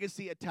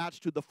legacy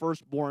attached to the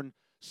firstborn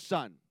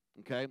son,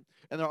 okay?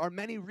 And there are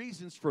many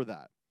reasons for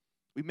that.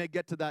 We may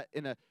get to that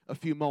in a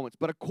few moments.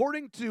 But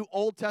according to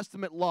Old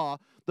Testament law,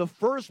 the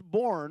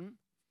firstborn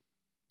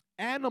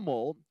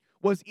animal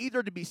was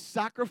either to be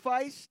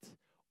sacrificed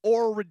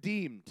or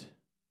redeemed.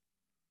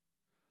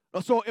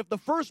 So if the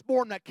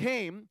firstborn that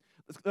came,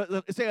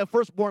 let's say a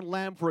firstborn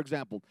lamb, for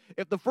example,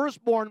 if the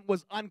firstborn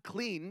was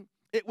unclean,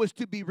 it was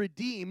to be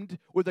redeemed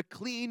with a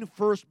clean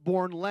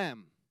firstborn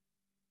lamb.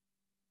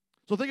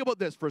 So think about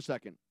this for a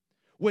second.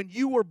 when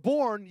you were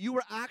born, you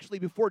were actually,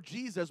 before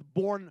Jesus,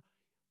 born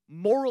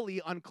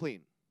morally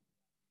unclean.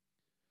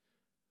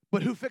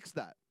 But who fixed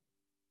that?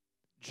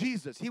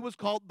 Jesus. He was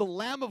called the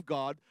Lamb of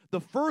God,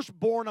 the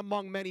firstborn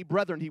among many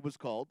brethren, he was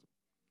called.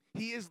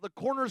 He is the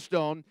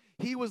cornerstone.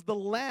 He was the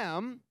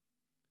Lamb,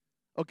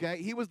 okay?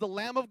 He was the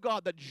Lamb of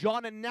God that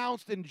John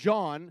announced in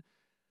John,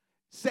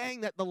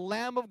 saying that the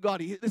Lamb of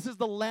God, this is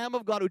the Lamb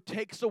of God who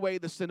takes away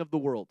the sin of the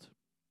world.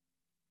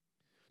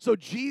 So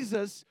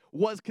Jesus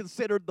was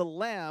considered the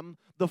Lamb,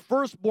 the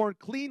firstborn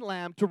clean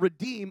lamb to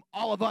redeem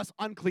all of us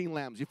unclean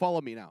lambs. You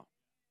follow me now?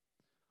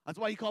 That's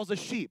why he calls us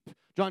sheep.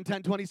 John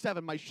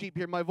 10:27, my sheep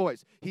hear my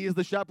voice. He is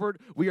the shepherd,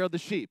 we are the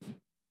sheep.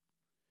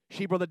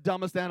 Sheep are the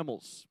dumbest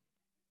animals.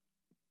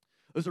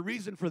 There's a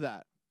reason for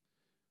that.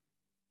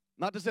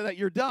 Not to say that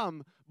you're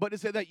dumb, but to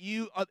say that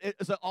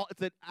it's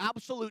an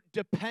absolute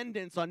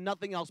dependence on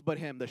nothing else but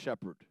him, the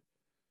shepherd.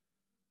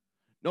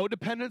 No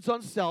dependence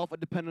on self, a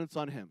dependence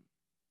on him.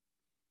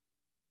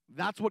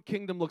 That's what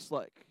kingdom looks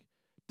like.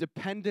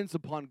 Dependence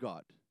upon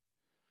God.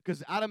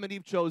 Because Adam and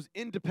Eve chose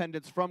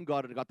independence from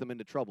God and it got them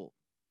into trouble.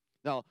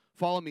 Now,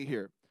 follow me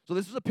here. So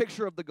this is a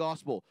picture of the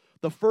gospel.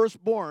 The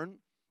firstborn,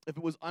 if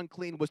it was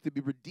unclean, was to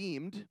be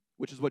redeemed,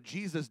 which is what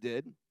Jesus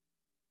did,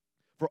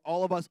 for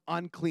all of us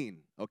unclean,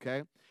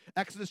 okay?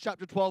 Exodus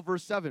chapter 12,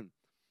 verse 7.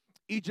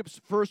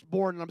 Egypt's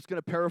firstborn, and I'm just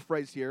going to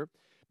paraphrase here,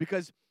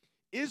 because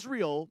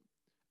Israel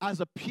as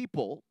a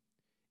people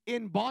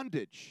in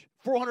bondage,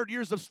 400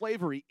 years of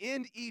slavery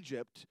in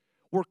Egypt,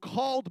 were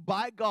called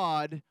by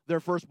God their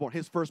firstborn,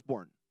 his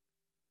firstborn.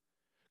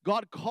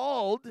 God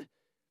called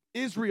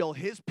Israel,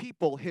 his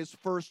people, his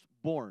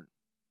firstborn.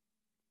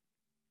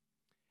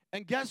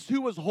 And guess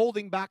who was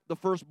holding back the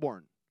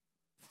firstborn?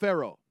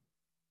 Pharaoh.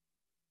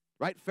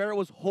 Right? Pharaoh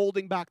was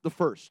holding back the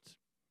first.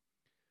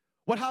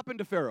 What happened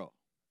to Pharaoh?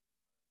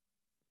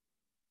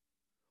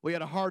 Well, he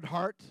had a hard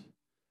heart,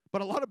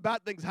 but a lot of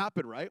bad things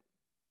happened, right?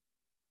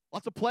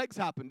 Lots of plagues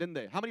happened, didn't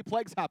they? How many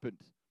plagues happened?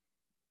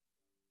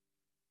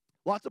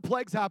 Lots of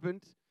plagues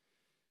happened.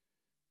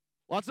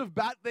 Lots of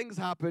bad things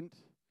happened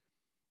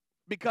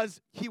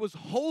because he was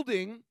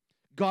holding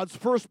God's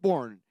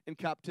firstborn in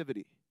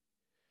captivity.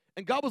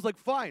 And God was like,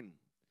 fine,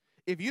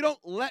 if you don't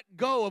let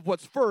go of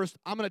what's first,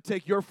 I'm going to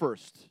take your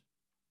first.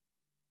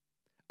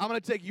 I'm going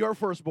to take your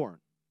firstborn.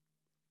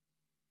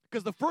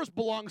 Because the first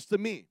belongs to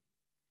me.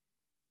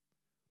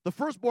 The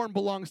firstborn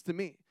belongs to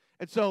me.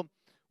 And so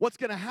what's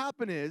going to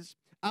happen is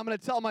I'm going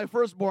to tell my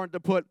firstborn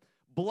to put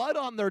blood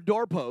on their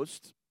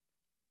doorpost.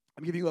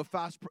 I'm giving you a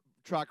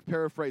fast-track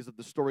paraphrase of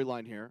the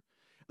storyline here.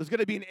 There's going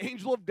to be an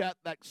angel of death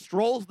that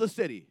strolls the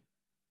city.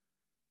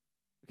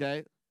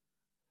 Okay?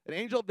 An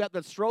angel of death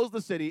that strolls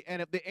the city,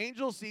 and if the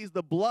angel sees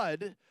the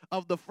blood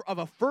of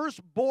a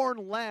firstborn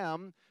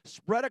lamb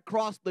spread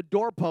across the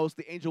doorpost,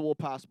 the angel will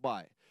pass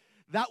by.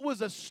 That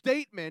was a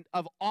statement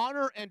of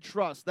honor and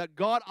trust that,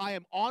 God, I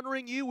am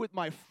honoring you with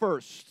my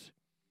first.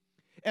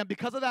 And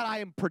because of that, I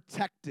am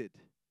protected.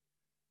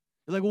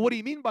 You're like, well, what do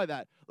you mean by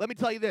that? Let me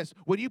tell you this.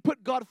 When you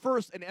put God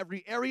first in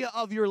every area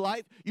of your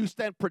life, you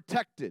stand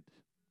protected.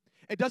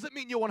 It doesn't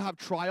mean you won't have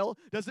trial.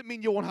 Doesn't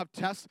mean you won't have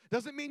tests.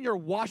 Doesn't mean your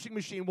washing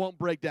machine won't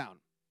break down.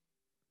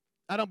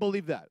 I don't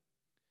believe that.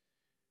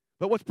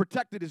 But what's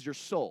protected is your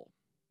soul.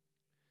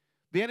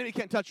 The enemy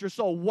can't touch your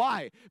soul.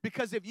 Why?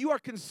 Because if you are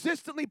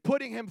consistently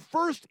putting him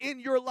first in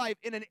your life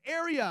in an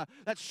area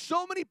that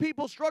so many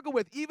people struggle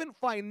with, even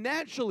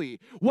financially,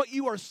 what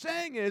you are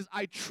saying is,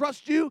 I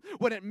trust you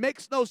when it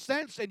makes no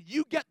sense and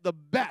you get the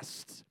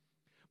best.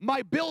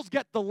 My bills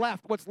get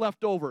what's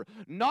left over,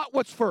 not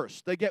what's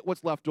first. They get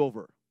what's left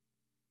over.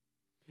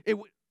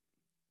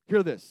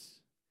 Hear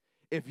this.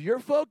 If your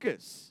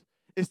focus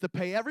is to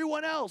pay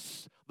everyone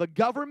else, the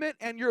government,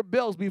 and your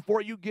bills before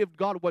you give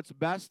God what's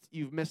best,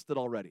 you've missed it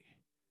already.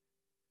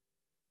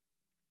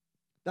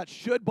 That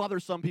should bother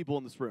some people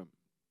in this room.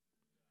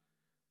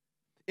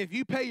 If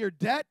you pay your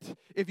debt,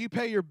 if you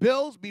pay your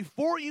bills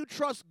before you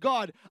trust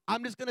God,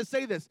 I'm just going to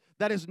say this,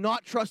 that is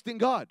not trusting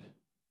God.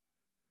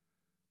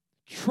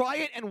 Try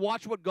it and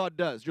watch what God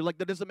does. You're like,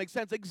 that doesn't make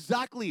sense.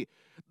 Exactly.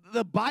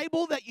 The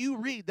Bible that you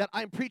read that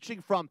I'm preaching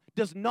from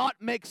does not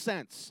make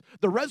sense.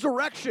 The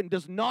resurrection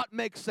does not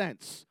make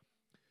sense.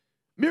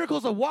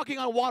 Miracles of walking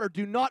on water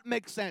do not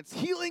make sense.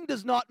 Healing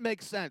does not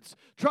make sense.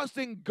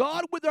 Trusting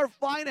God with our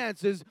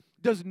finances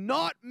does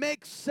not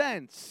make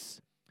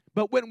sense.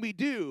 But when we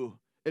do,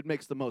 it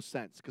makes the most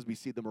sense because we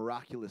see the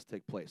miraculous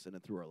take place in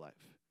and through our life.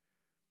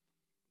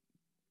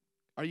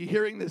 Are you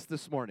hearing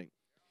this morning?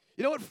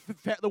 You know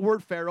what the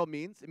word Pharaoh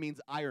means? It means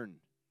iron.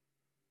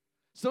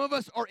 Some of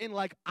us are in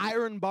like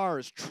iron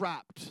bars,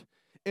 trapped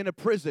in a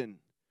prison.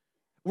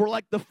 We're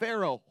like the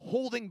Pharaoh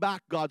holding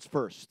back God's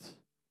first.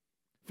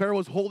 Pharaoh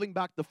is holding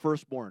back the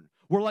firstborn.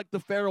 We're like the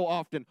Pharaoh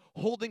often,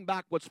 holding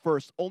back what's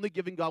first, only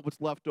giving God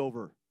what's left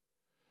over.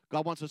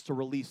 God wants us to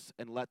release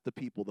and let the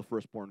people, the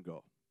firstborn,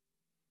 go.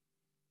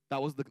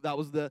 That was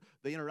the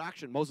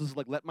interaction. Moses is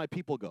like, let my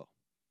people go.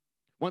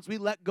 Once we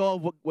let go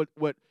of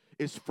what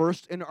is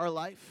first in our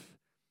life,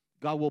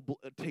 God will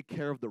take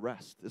care of the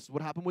rest. This is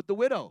what happened with the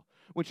widow.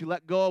 When she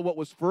let go of what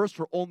was first,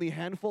 her only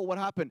handful, what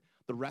happened?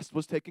 the rest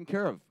was taken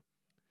care of.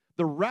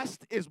 The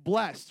rest is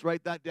blessed,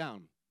 write that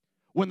down,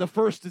 when the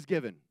first is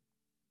given.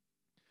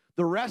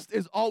 The rest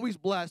is always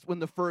blessed when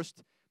the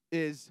first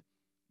is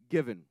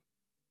given.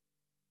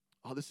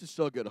 Oh, this is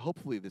so good.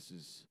 Hopefully this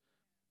is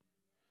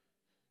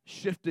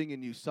shifting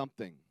in you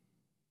something.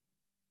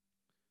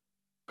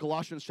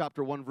 Colossians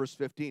chapter 1, verse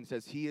 15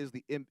 says, He is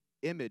the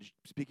image,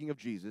 speaking of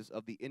Jesus,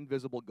 of the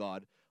invisible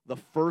God, the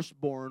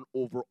firstborn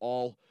over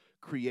all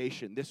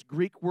creation. This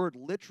Greek word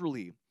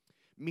literally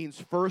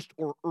means first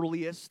or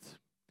earliest,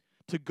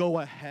 to go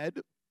ahead,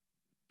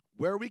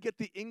 where we get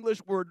the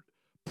English word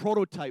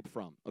prototype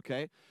from,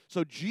 okay?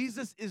 So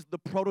Jesus is the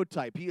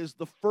prototype. He is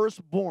the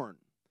firstborn,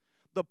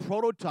 the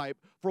prototype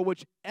for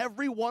which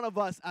every one of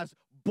us as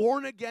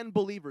born-again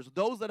believers,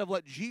 those that have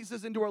let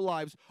Jesus into our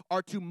lives,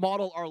 are to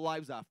model our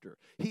lives after.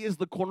 He is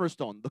the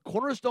cornerstone. The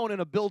cornerstone in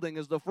a building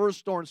is the first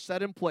stone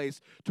set in place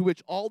to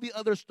which all the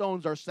other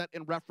stones are set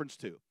in reference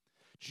to.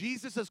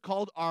 Jesus is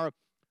called our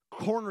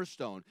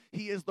cornerstone.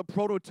 He is the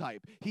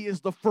prototype. He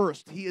is the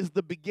first. He is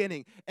the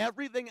beginning.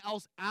 Everything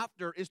else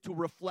after is to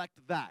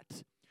reflect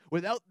that.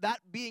 Without that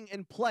being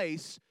in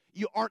place,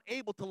 you aren't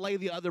able to lay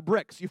the other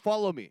bricks. You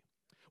follow me?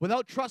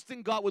 Without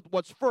trusting God with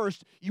what's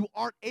first, you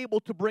aren't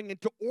able to bring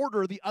into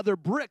order the other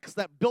bricks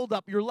that build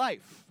up your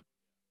life.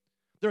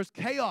 There's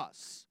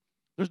chaos.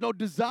 There's no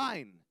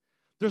design.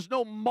 There's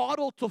no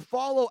model to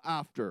follow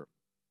after.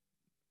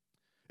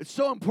 It's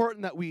so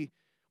important that we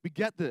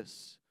get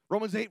this.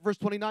 Romans 8, verse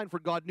 29, for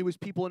God knew his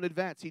people in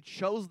advance. He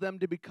chose them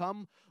to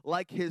become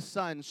like his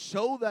son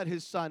so that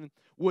his son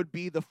would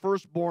be the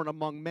firstborn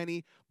among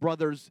many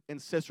brothers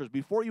and sisters.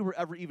 Before you were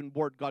ever even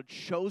born, God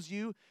chose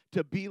you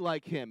to be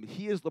like him.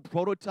 He is the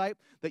prototype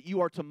that you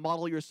are to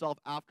model yourself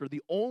after.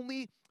 The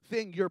only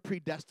thing you're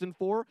predestined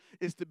for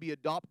is to be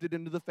adopted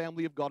into the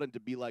family of God and to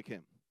be like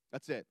him.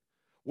 That's it.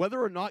 Whether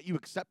or not you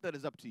accept that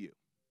is up to you.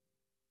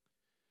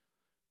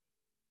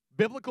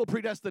 Biblical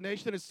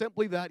predestination is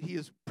simply that he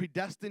has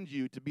predestined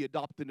you to be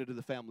adopted into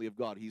the family of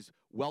God. He's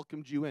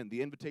welcomed you in.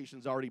 The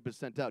invitation's already been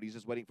sent out. He's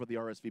just waiting for the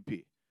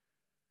RSVP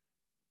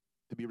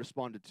to be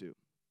responded to.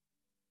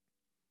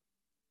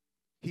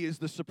 He is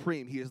the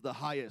supreme. He is the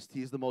highest.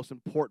 He is the most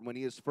important. When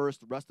he is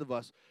first, the rest of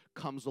us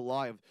comes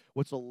alive.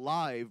 What's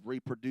alive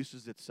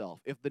reproduces itself.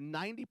 If the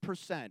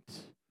 90%,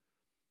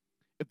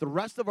 if the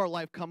rest of our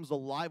life comes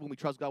alive when we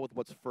trust God with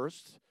what's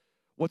first,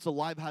 what's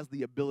alive has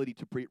the ability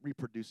to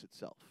reproduce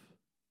itself.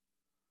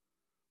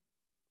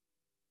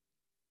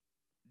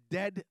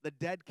 The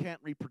dead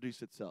can't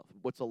reproduce itself.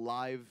 What's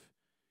alive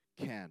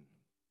can.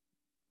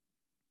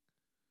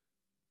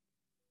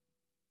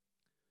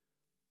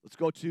 Let's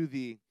go to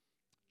the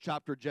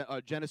chapter,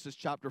 Genesis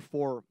chapter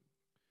 4.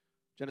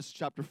 Genesis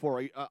chapter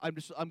 4. I'm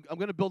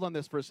going to build on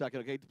this for a second,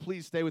 okay?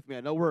 Please stay with me.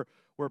 I know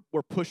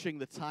we're pushing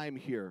the time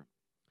here,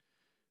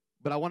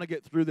 but I want to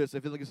get through this.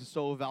 I feel like this is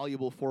so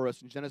valuable for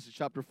us. In Genesis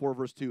chapter 4,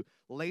 verse 2,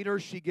 later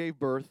she gave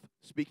birth,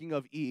 speaking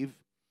of Eve,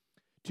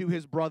 to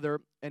his brother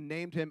and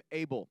named him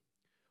Abel.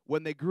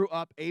 When they grew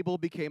up, Abel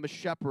became a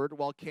shepherd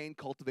while Cain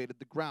cultivated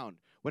the ground.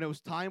 When it was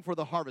time for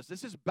the harvest,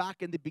 this is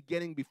back in the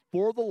beginning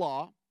before the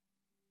law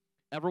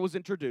ever was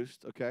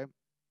introduced, okay?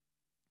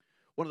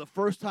 One of the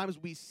first times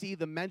we see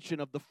the mention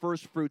of the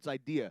first fruits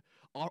idea,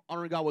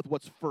 honoring God with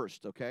what's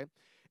first, okay?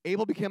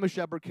 Abel became a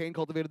shepherd, Cain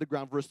cultivated the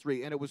ground, verse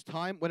 3. And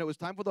when it was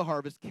time for the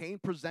harvest, Cain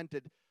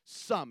presented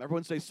some,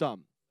 everyone say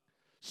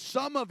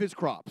some of his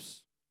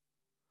crops.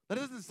 That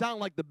doesn't sound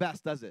like the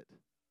best, does it?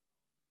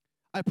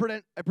 I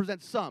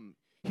present some.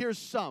 Here's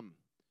some.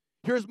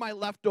 Here's my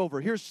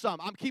leftover. Here's some.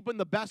 I'm keeping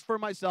the best for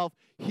myself.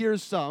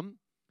 Here's some.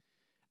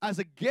 As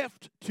a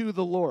gift to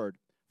the Lord.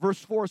 Verse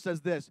 4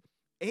 says this,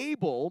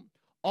 Abel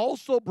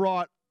also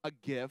brought a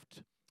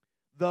gift,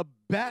 the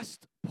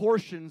best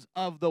portions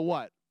of the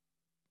what?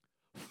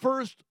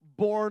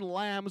 Firstborn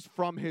lambs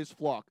from his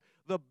flock.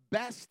 The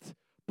best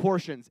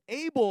portions.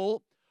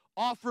 Abel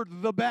offered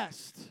the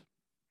best.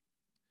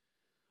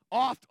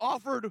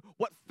 Offered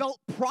what felt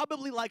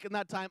probably like in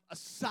that time a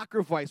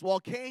sacrifice, while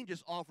Cain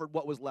just offered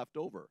what was left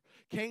over.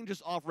 Cain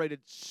just offered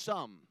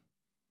some.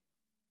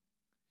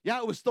 Yeah,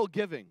 it was still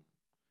giving.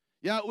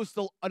 Yeah, it was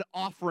still an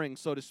offering,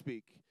 so to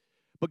speak.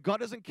 But God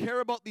doesn't care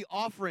about the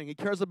offering. He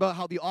cares about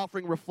how the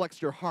offering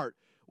reflects your heart.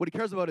 What he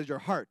cares about is your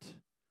heart.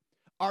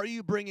 Are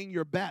you bringing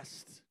your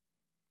best?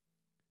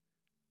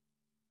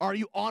 Are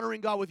you honoring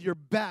God with your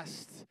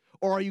best?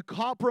 Or are you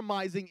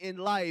compromising in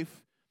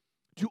life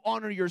to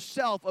honor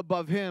yourself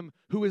above him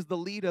who is the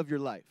lead of your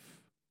life?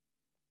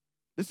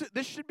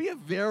 This should be a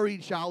very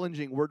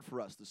challenging word for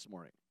us this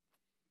morning.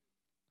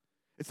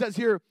 It says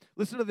here,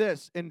 listen to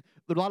this, in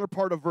the latter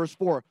part of verse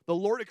 4, the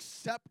Lord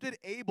accepted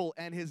Abel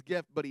and his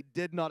gift, but he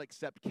did not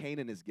accept Cain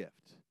and his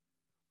gift.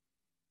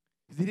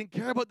 He didn't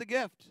care about the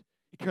gift.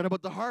 He cared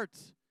about the heart.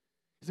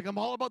 He's like, I'm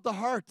all about the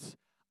heart.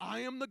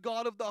 I am the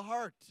God of the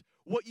heart.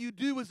 What you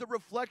do is a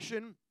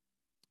reflection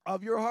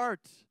of your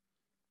heart.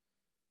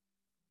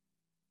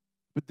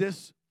 But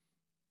this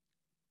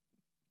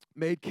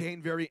made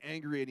Cain very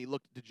angry, and he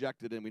looked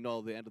dejected, and we know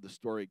the end of the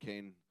story.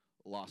 Cain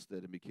lost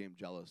it and became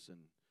jealous and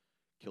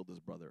killed his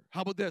brother.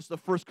 How about this? The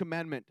first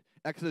commandment,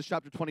 Exodus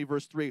chapter 20,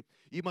 verse 3.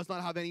 You must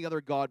not have any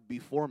other God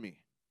before me.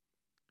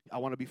 I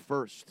want to be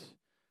first.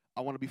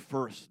 I want to be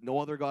first. No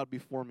other God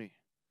before me.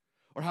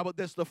 Or how about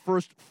this? The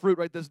first fruit,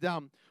 write this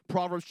down.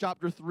 Proverbs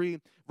chapter 3,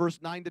 verse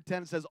 9 to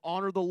 10 says,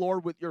 honor the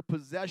Lord with your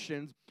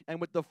possessions and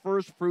with the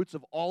first fruits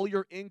of all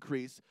your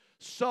increase.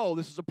 So,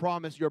 this is a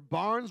promise, your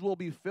barns will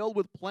be filled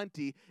with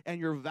plenty and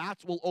your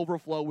vats will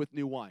overflow with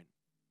new wine.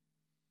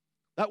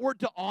 That word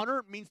to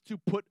honor means to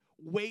put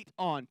weight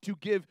on, to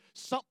give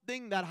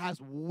something that has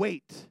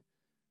weight.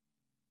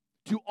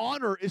 To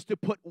honor is to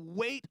put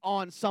weight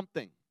on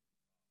something.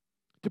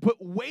 To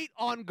put weight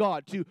on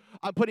God.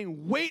 I'm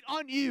putting weight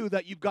on you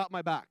that you've got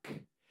my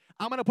back.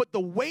 I'm going to put the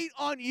weight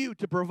on you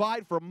to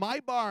provide for my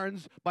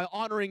barns by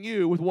honoring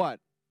you with what?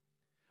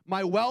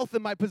 My wealth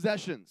and my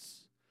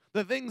possessions.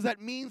 The things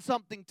that mean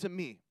something to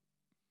me.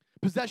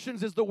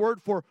 Possessions is the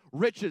word for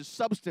riches,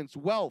 substance,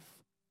 wealth.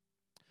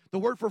 The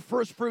word for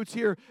first fruits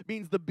here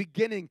means the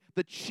beginning,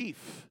 the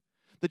chief,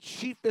 the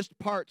chiefest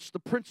parts, the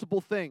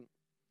principal thing.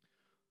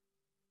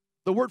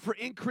 The word for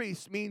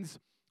increase means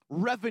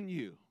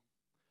revenue.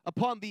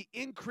 Upon the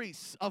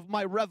increase of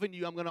my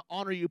revenue, I'm going to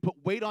honor you,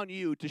 put weight on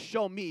you to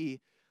show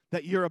me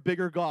that you're a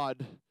bigger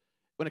God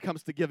when it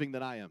comes to giving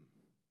than I am.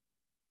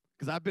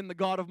 Because I've been the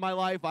God of my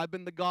life, I've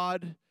been the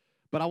God,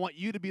 but I want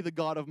you to be the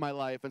God of my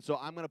life, and so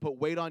I'm going to put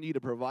weight on you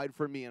to provide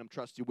for me, and I'm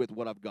trust you with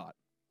what I've got.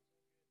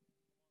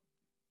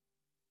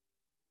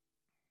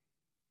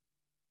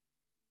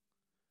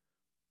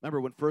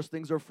 Remember, when first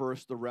things are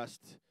first, the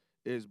rest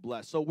is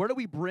blessed. So where do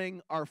we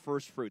bring our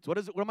first fruits? What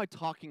am I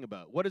talking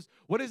about? What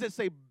does it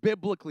say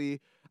biblically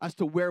as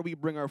to where we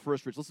bring our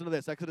first fruits? Listen to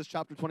this, Exodus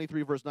chapter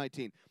 23, verse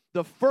 19.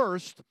 The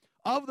first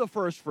of the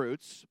first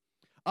fruits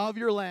of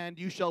your land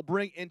you shall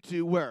bring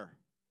into where?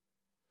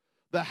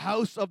 The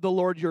house of the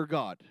Lord your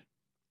God.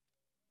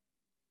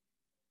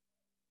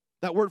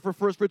 That word for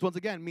first fruits, once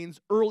again,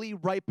 means early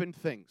ripened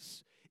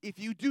things. If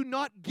you do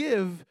not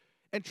give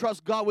and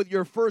trust God with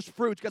your first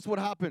fruits, guess what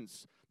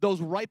happens?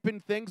 Those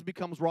ripened things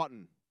becomes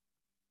rotten.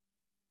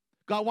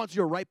 God wants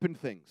your ripened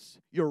things,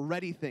 your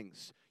ready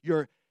things,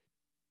 your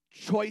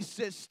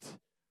choicest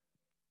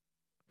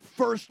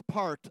first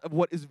part of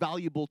what is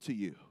valuable to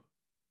you.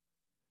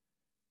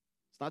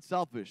 It's not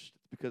selfish.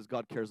 It's because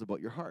God cares about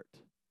your heart.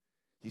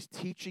 He's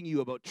teaching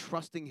you about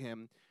trusting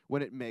Him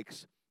when it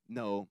makes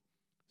no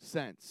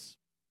sense.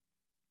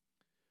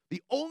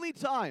 The only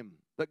time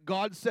that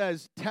God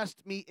says,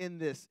 test me in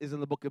this, is in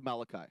the book of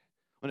Malachi,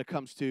 when it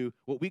comes to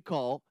what we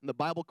call, and the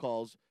Bible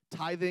calls,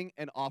 tithing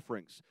and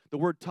offerings. The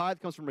word tithe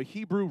comes from a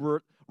Hebrew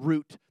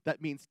root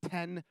that means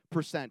 10%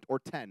 or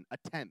 10,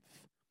 a tenth.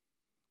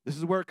 This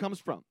is where it comes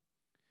from.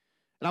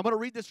 And I'm going to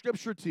read the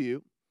scripture to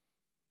you.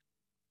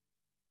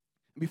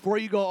 Before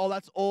you go, oh,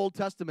 that's Old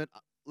Testament,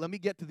 let me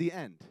get to the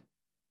end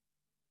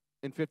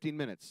in 15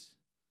 minutes,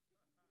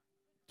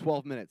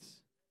 12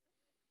 minutes.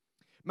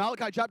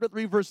 Malachi chapter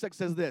 3, verse 6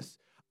 says this,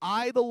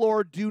 I, the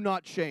Lord, do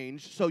not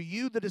change, so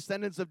you, the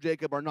descendants of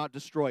Jacob, are not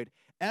destroyed.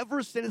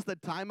 Ever since the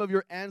time of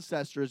your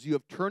ancestors, you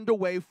have turned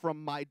away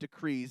from my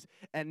decrees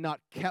and not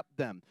kept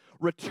them.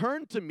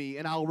 Return to me,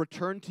 and I'll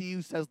return to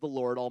you, says the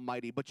Lord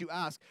Almighty. But you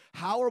ask,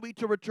 how are we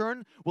to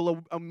return?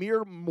 Will a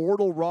mere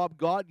mortal rob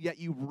God? Yet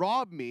you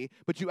rob me.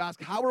 But you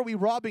ask, how are we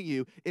robbing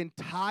you? In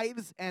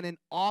tithes and in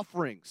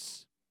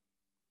offerings.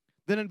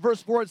 Then in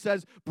verse 4 it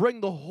says,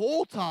 bring the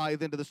whole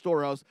tithe into the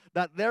storehouse,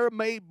 that there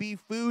may be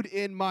food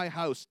in my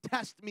house.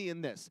 Test me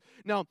in this.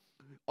 Now,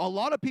 a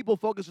lot of people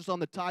focus just on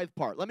the tithe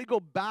part. Let me go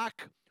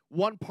back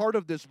one part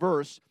of this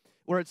verse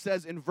where it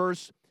says in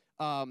verse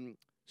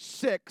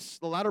 6,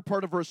 the latter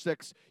part of verse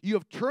 6, you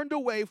have turned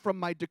away from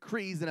my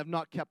decrees and have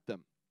not kept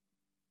them.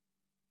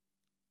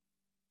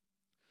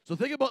 So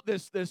think about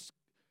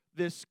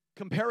this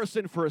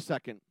comparison for a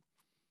second.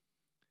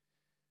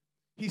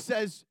 He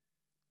says,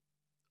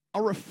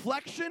 a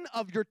reflection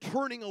of your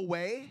turning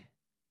away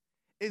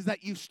is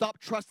that you stop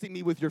trusting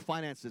me with your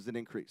finances and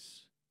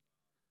increase.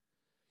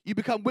 You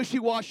become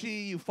wishy-washy,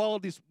 you follow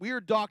these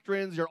weird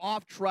doctrines, you're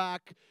off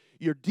track,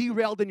 you're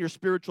derailed in your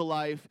spiritual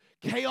life,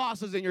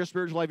 chaos is in your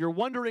spiritual life, you're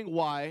wondering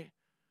why.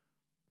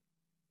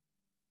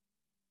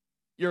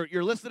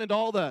 You're listening to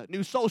all the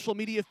new social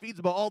media feeds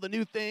about all the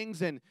new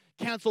things and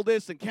cancel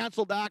this and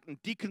cancel that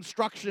and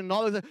deconstruction and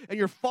all that, and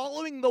you're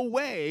following the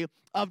way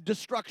of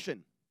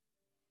destruction.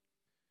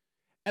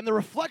 And the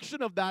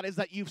reflection of that is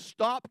that you've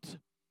stopped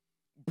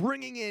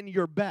bringing in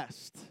your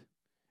best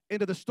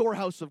into the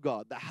storehouse of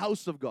God, the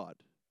house of God,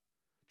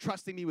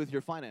 trusting me with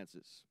your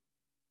finances.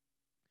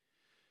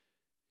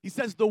 He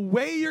says, the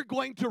way you're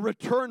going to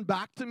return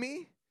back to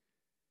me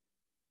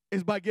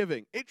is by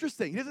giving.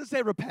 Interesting. He doesn't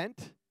say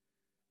repent.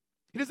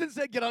 He doesn't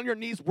say get on your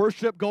knees,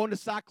 worship, go into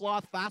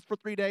sackcloth, fast for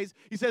 3 days.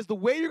 He says the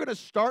way you're going to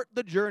start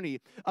the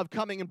journey of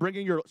coming and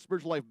bringing your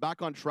spiritual life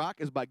back on track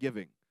is by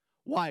giving.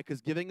 Why? Because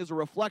giving is a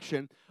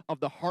reflection of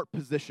the heart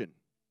position.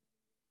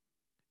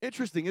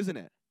 Interesting, isn't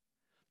it?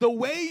 The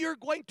way you're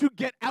going to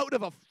get out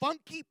of a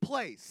funky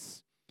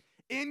place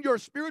in your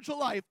spiritual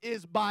life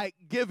is by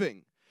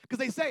giving. Because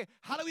they say,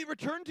 how do we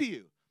return to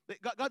you?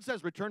 God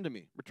says, return to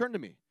me. Return to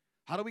me.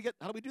 How do we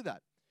do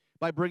that?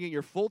 By bringing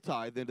your full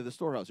tithe into the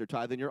storehouse, your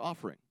tithe and your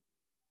offering.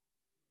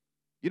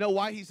 You know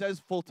why he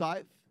says full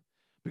tithe?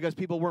 Because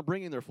people weren't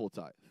bringing their full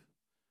tithe.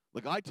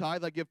 Like I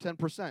tithe, I give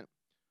 10%. I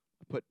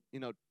put,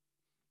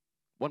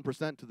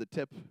 1% to the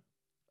tip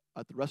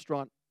at the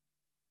restaurant,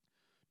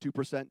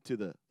 2% to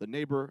the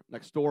neighbor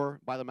next door,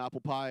 buy them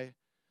apple pie.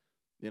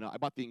 I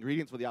bought the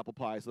ingredients for the apple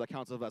pie, so that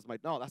counts as my,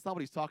 no, that's not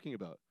what he's talking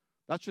about.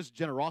 That's just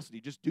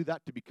generosity. Just do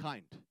that to be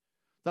kind.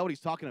 That's not what he's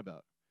talking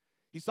about.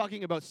 He's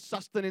talking about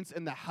sustenance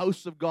in the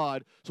house of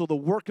God so the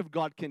work of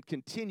God can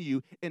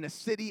continue in a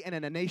city and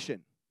in a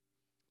nation.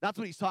 That's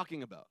what he's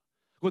talking about.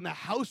 When the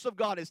house of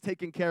God is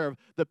taken care of,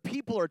 the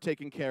people are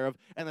taken care of,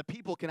 and the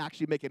people can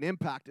actually make an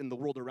impact in the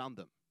world around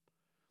them.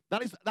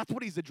 That's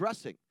what he's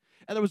addressing.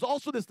 And there was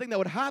also this thing that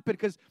would happen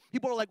because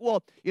people are like,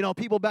 well,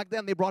 people back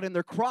then, they brought in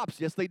their crops.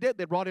 Yes, they did.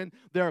 They brought in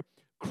their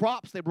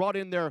crops. They brought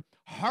in their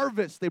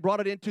harvest. They brought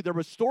it into their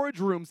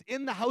storage rooms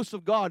in the house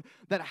of God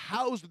that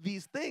housed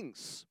these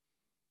things.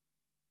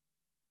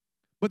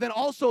 But then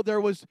also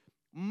there was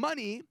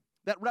money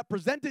that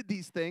represented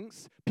these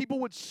things. People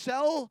would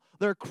sell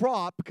their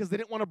crop because they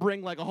didn't want to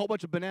bring like a whole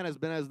bunch of bananas.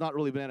 Bananas, not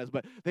really bananas,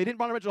 but they didn't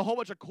want to bring a whole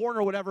bunch of corn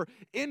or whatever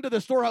into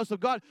the storehouse of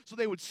God. So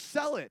they would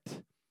sell it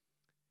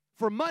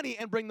for money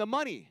and bring the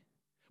money.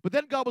 But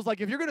then God was like,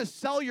 if you're going to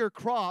sell your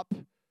crop,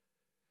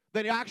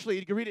 then actually,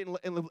 you can read it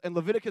in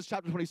Leviticus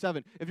chapter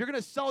 27. If you're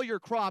going to sell your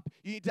crop,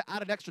 you need to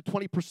add an extra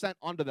 20%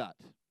 onto that.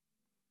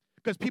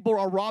 Because people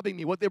are robbing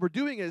me. What they were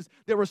doing is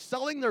they were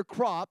selling their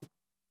crop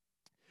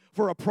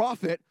for a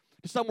profit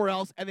to somewhere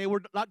else, and they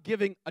were not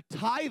giving a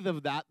tithe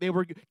of that. They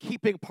were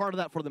keeping part of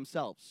that for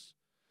themselves.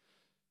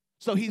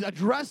 So he's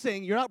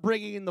addressing, you're not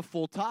bringing in the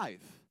full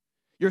tithe.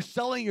 You're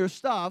selling your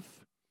stuff,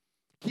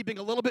 keeping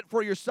a little bit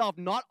for yourself,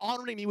 not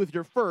honoring me with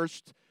your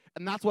first,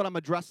 and that's what I'm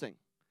addressing.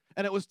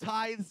 And it was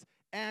tithes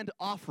and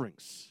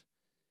offerings.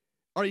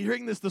 Are you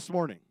hearing this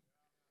morning?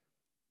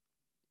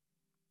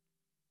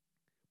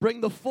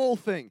 Bring the full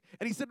thing.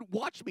 And he said,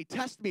 watch me,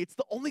 test me. It's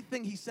the only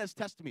thing he says,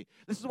 test me.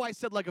 This is why I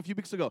said like a few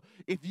weeks ago,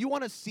 if you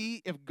want to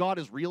see if God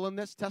is real in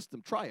this, test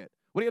him. Try it.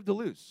 What do you have to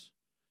lose?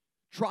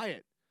 Try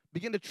it.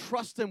 Begin to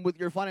trust him with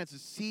your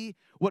finances. See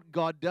what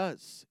God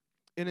does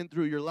in and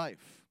through your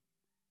life.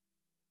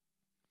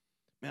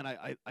 Man,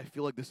 I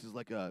feel like this is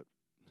like a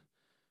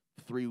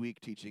 3-week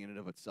teaching in and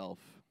of itself.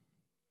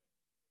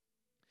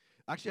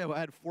 Actually, I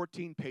had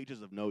 14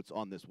 pages of notes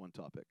on this one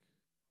topic.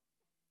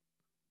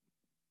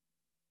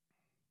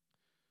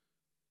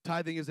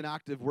 Tithing is an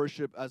act of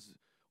worship as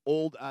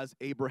old as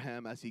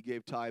Abraham, as he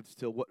gave tithes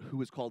to who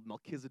was called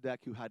Melchizedek,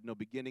 who had no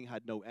beginning,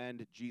 had no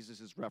end. Jesus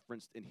is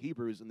referenced in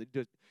Hebrews in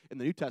the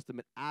New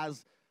Testament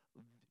as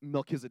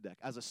Melchizedek,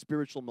 as a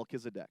spiritual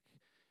Melchizedek.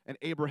 And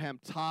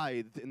Abraham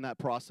tithed in that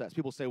process.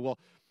 People say, well,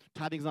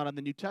 tithing's not in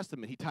the New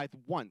Testament. He tithed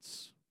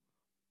once.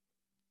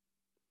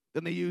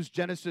 Then they use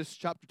Genesis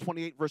chapter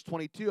 28, verse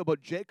 22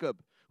 about Jacob,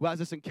 who has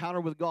this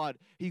encounter with God.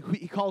 He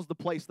calls the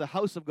place the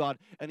house of God,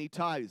 and he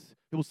tithes.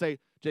 People say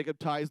Jacob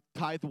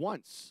tithed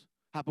once.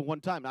 Happened one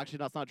time. Actually,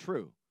 that's not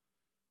true.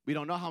 We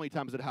don't know how many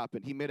times it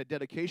happened. He made a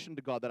dedication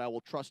to God that I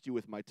will trust you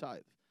with my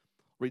tithe.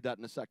 Read that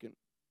in a second.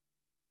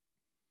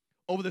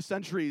 Over the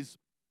centuries,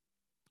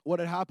 what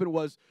had happened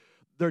was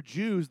they're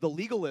Jews, the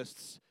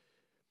legalists.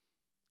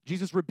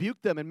 Jesus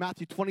rebuked them in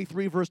Matthew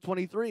 23, verse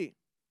 23.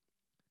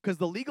 Because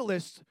the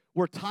legalists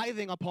were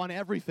tithing upon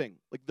everything,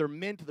 like their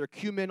mint, their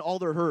cumin, all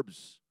their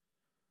herbs.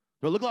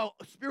 They're, look how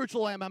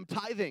spiritual I am, I'm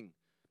tithing.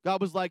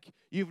 God was like,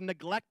 you've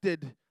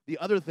neglected the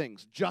other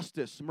things,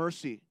 justice,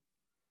 mercy.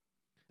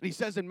 And he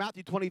says in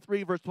Matthew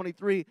 23, verse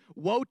 23,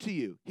 woe to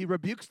you. He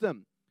rebukes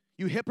them.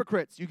 You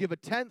hypocrites, you give a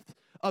tenth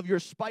of your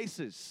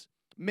spices,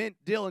 mint,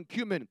 dill, and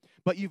cumin,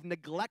 but you've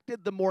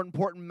neglected the more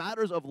important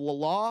matters of the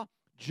law,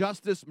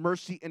 justice,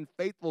 mercy, and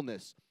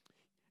faithfulness.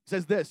 It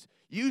says this,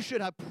 you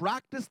should have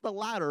practiced the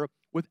latter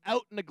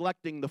without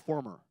neglecting the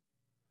former.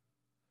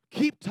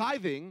 Keep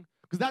tithing,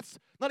 because that's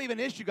not even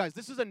an issue, guys.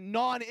 This is a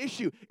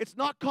non-issue. It's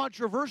not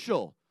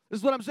controversial. This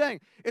is what I'm saying.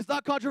 It's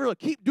not controversial.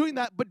 Keep doing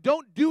that, but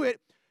don't do it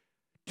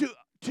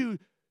to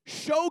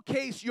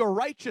showcase your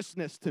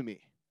righteousness to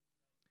me.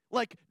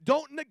 Like,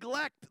 don't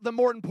neglect the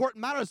more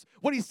important matters.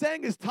 What he's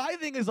saying is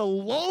tithing is a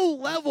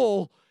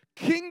low-level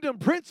kingdom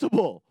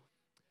principle.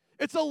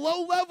 It's a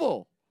low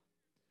level.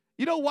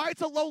 You know why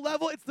it's a low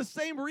level? It's the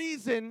same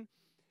reason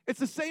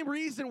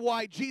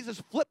why Jesus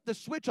flipped the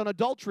switch on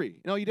adultery.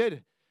 You know, he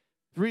did.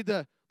 Read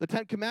the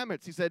 10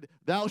 Commandments. He said,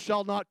 thou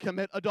shalt not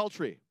commit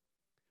adultery.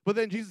 But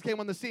then Jesus came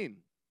on the scene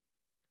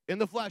in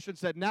the flesh and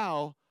said,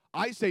 now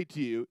I say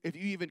to you, if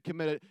you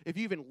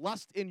even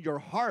lust in your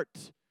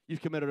heart,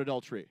 you've committed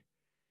adultery.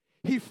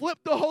 He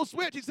flipped the whole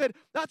switch. He said,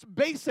 that's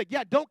basic.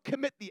 Yeah, don't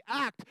commit the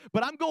act,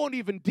 but I'm going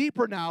even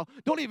deeper now.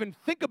 Don't even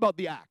think about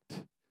the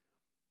act.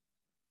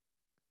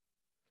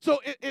 So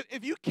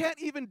if you can't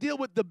even deal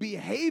with the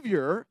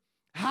behavior,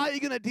 how are you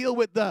going to deal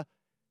with the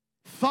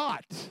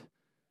thought?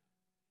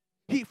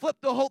 He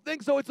flipped the whole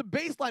thing, so it's a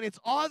baseline. It's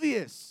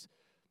obvious.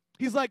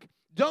 He's like,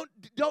 don't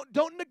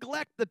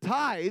neglect the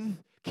tithe,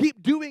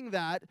 Keep doing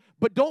that,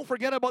 but don't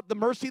forget about the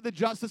mercy, the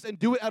justice, and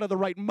do it out of the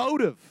right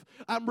motive.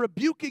 I'm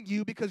rebuking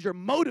you because your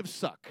motives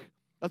suck.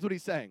 That's what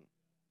he's saying.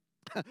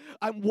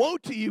 I'm woe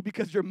to you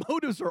because your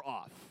motives are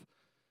off.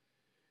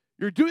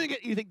 You're doing it,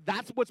 and you think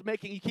that's what's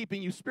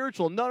keeping you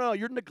spiritual. No,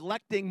 you're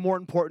neglecting more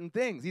important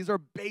things. These are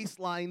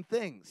baseline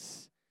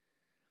things.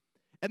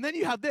 And then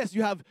you have this.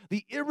 You have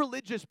the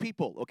irreligious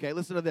people, okay?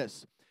 Listen to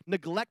this.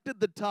 Neglected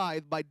the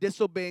tithe by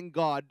disobeying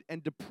God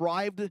and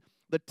deprived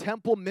the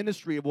temple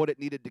ministry of what it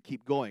needed to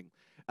keep going.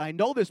 And I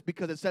know this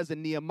because it says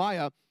in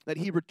Nehemiah that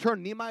he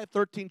returned. Nehemiah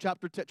 13,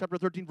 chapter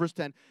 13, verse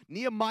 10.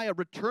 Nehemiah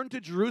returned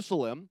to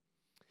Jerusalem,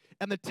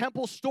 and the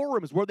temple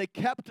storerooms where they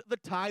kept the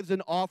tithes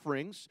and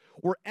offerings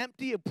were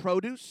empty of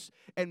produce,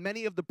 and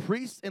many of the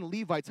priests and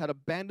Levites had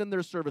abandoned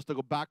their service to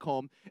go back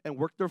home and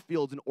work their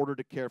fields in order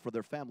to care for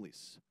their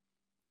families.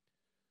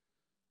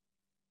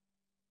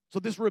 So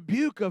this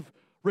rebuke of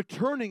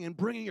returning and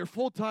bringing your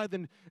full tithe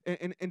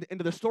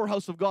into the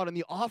storehouse of God and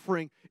the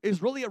offering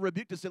is really a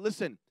rebuke to say,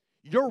 listen,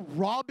 you're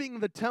robbing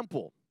the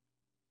temple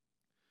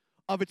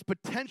of its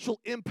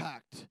potential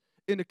impact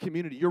in a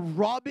community. You're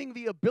robbing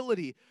the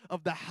ability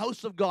of the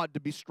house of God to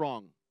be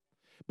strong.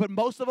 But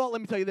most of all,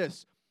 let me tell you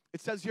this.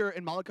 It says here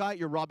in Malachi,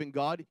 you're robbing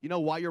God. You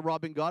know why you're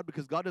robbing God?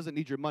 Because God doesn't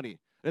need your money.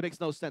 That makes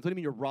no sense. What do you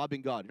mean you're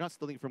robbing God? You're not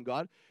stealing from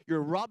God.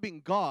 You're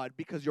robbing God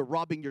because you're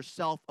robbing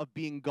yourself of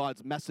being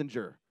God's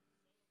messenger.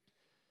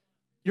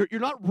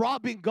 You're not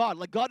robbing God.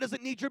 Like, God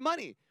doesn't need your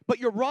money, but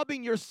you're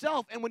robbing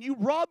yourself. And when you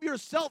rob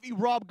yourself, you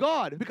rob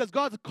God, because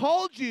God's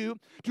called you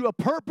to a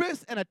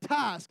purpose and a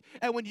task.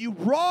 And when you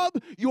rob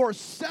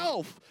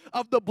yourself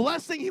of the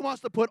blessing he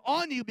wants to put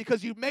on you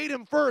because you made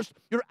him first,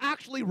 you're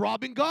actually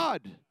robbing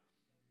God.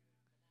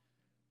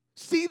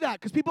 See that?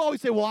 Because people always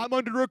say, well, I'm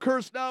under a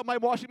curse now. My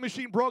washing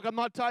machine broke. I'm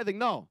not tithing.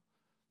 No,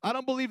 I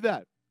don't believe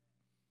that.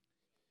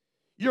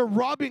 You're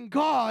robbing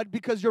God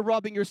because you're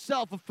robbing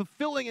yourself of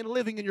fulfilling and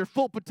living in your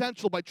full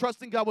potential by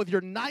trusting God with your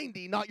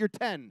 90, not your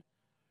 10.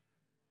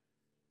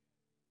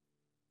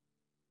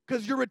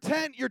 Because your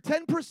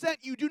 10%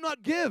 you do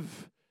not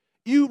give.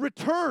 You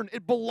return.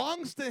 It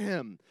belongs to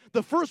him.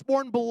 The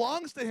firstborn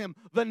belongs to him.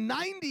 The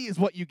 90 is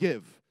what you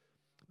give.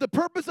 The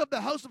purpose of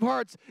the House of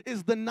Hearts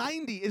is the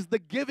 90, is the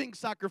giving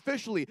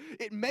sacrificially.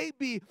 It may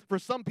be, for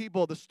some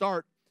people, the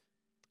start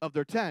of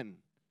their 10, and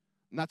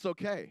that's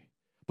okay.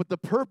 But the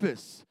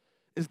purpose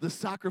is the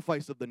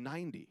sacrifice of the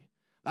 90.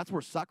 That's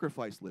where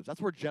sacrifice lives. That's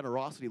where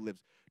generosity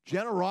lives.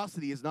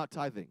 Generosity is not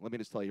tithing. Let me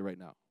just tell you right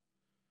now.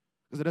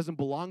 Because it doesn't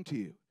belong to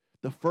you.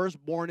 The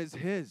firstborn is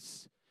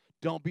his.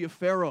 Don't be a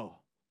Pharaoh.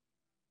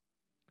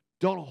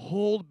 Don't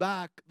hold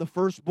back the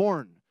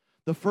firstborn.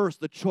 The first,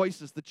 the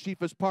choicest, the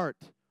chiefest part.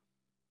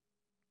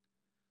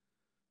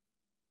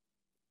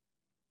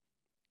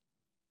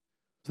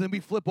 So then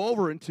we flip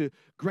over into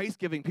grace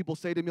giving. People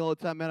say to me all the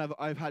time, man,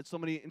 I've had so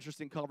many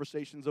interesting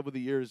conversations over the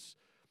years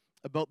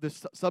about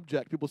this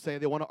subject. People say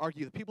they want to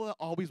argue. The people that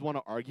always want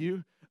to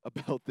argue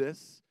about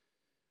this,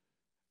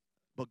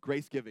 about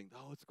grace giving.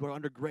 Oh, we're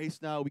under grace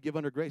now. We give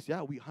under grace.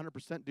 Yeah, we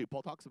 100% do.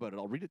 Paul talks about it.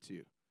 I'll read it to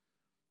you.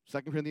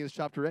 2 Corinthians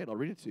chapter 8. I'll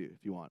read it to you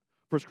if you want.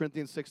 1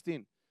 Corinthians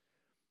 16.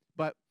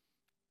 But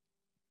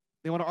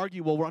they want to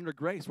argue, well, we're under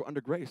grace. We're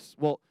under grace.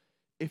 Well,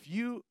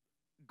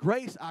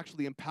 grace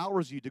actually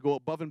empowers you to go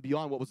above and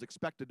beyond what was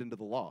expected into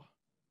the law.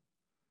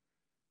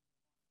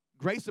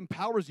 Grace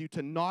empowers you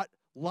to not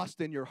lust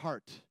in your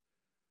heart.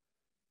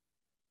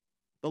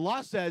 The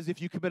law says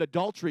if you commit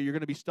adultery, you're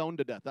going to be stoned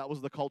to death. That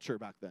was the culture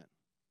back then.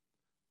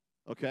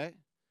 Okay?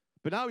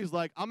 But now he's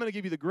like, I'm going to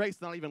give you the grace,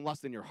 not even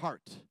lust in your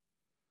heart.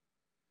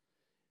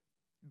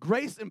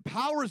 Grace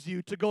empowers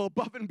you to go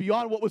above and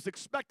beyond what was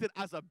expected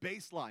as a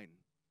baseline.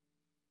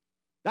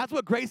 That's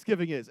what grace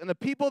giving is. And the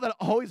people that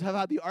always have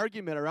had the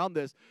argument around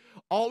this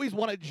always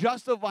want to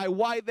justify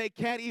why they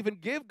can't even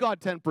give God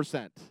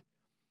 10%.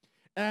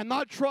 And I'm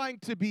not trying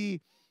to be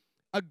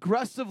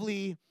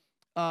aggressively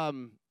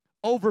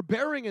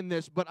overbearing in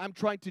this, but I'm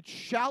trying to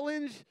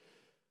challenge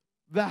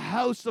the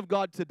house of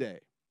God today.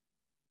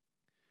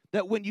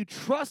 That when you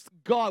trust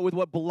God with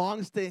what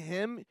belongs to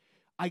him,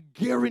 I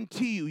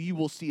guarantee you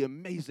will see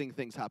amazing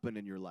things happen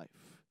in your life.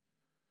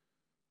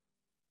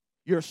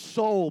 Your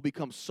soul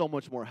becomes so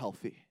much more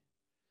healthy.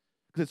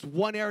 Because it's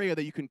one area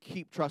that you can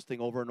keep trusting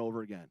over and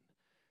over again.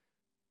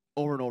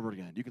 Over and over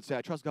again. You can say,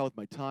 I trust God with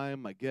my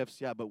time, my gifts.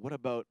 Yeah, but what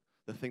about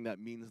the thing that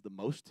means the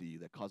most to you,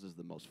 that causes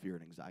the most fear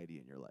and anxiety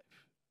in your life?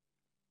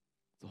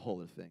 It's a whole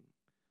other thing.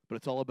 But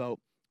it's all about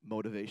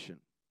motivation.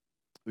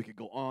 We could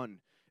go on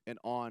and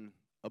on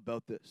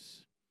about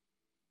this.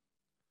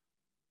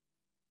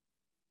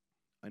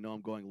 I know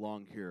I'm going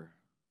long here.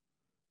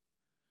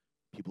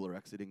 People are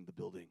exiting the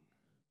building.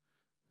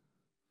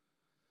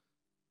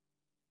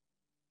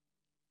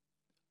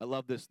 I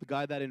love this. The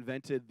guy that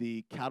invented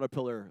the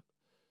caterpillar,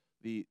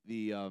 the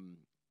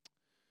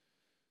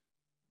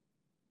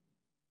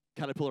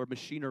caterpillar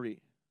machinery,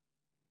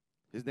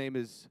 his name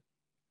is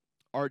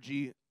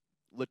R.G.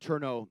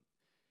 Letourneau,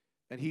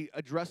 and he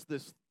addressed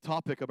this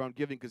topic around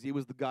giving because he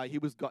was the guy, he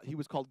was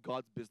called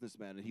God's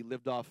businessman, and he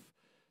lived off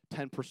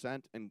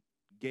 10% and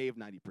gave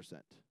 90%.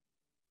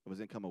 of his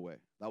income away.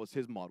 That was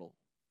his model.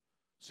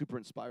 Super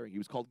inspiring. He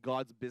was called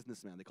God's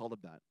businessman. They called him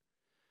that.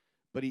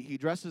 But he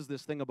addresses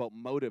this thing about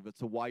motive as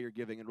to why you're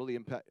giving. It really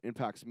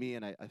impacts me,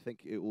 and I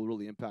think it will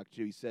really impact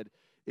you. He said,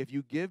 if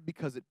you give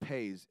because it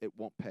pays, it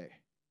won't pay.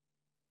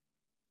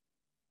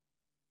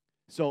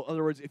 So, in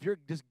other words, if you're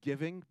just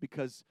giving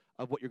because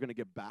of what you're going to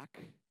get back,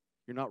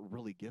 you're not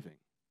really giving.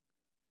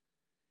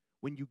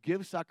 When you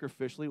give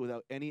sacrificially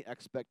without any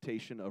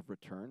expectation of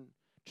return,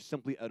 just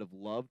simply out of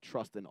love,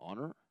 trust, and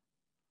honor,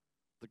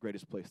 the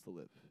greatest place to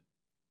live.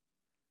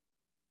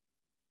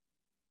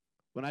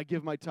 When I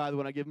give my tithe,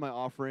 when I give my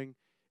offering,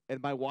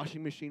 and my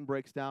washing machine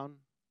breaks down,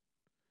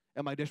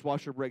 and my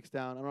dishwasher breaks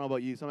down, I don't know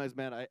about you, sometimes,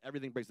 man,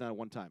 everything breaks down at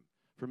one time.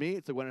 For me,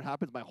 it's like when it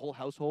happens, my whole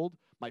household,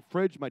 my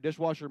fridge, my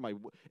dishwasher,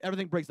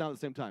 everything breaks down at the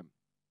same time.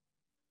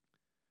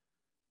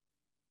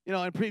 You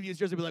know, in previous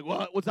years, they'd be like,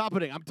 what's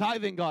happening? I'm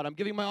tithing, God. I'm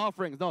giving my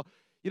offerings. No,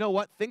 you know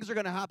what? Things are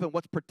going to happen.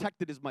 What's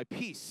protected is my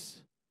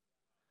peace,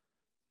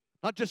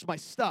 not just my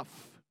stuff.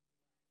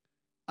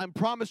 I'm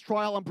promised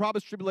trial, I'm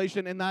promised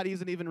tribulation, and that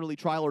isn't even really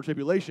trial or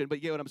tribulation, but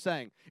you get what I'm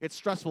saying. It's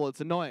stressful,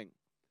 it's annoying.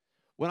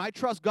 When I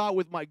trust God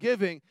with my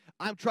giving,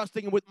 I'm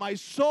trusting Him with my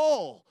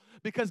soul,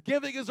 because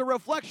giving is a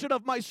reflection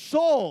of my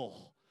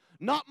soul,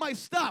 not my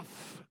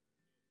stuff.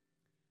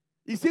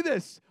 You see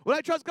this? When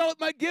I trust God with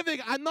my giving,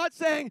 I'm not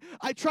saying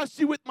I trust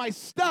you with my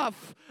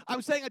stuff.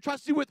 I'm saying I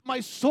trust you with my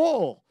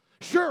soul.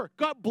 Sure,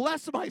 God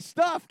bless my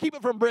stuff. Keep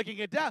it from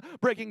breaking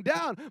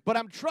down. But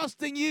I'm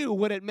trusting you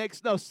when it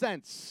makes no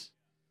sense.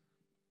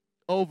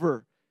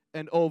 Over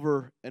and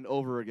over and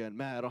over again.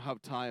 Man, I don't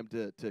have time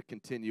to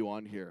continue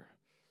on here.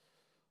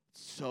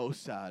 It's so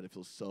sad. I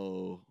feel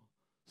so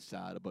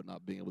sad about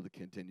not being able to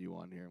continue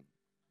on here.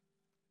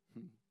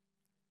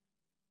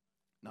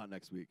 Not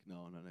next week.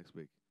 No, not next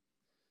week.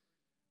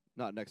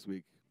 Not next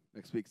week.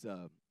 Next week's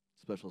a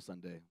special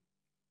Sunday.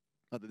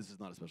 Not that this is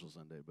not a special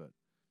Sunday, but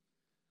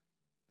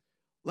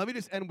let me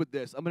just end with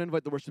this. I'm going to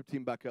invite the worship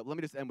team back up. Let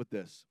me just end with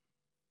this.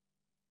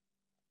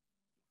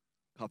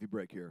 Coffee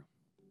break here.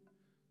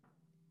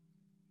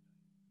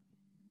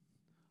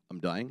 I'm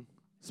dying.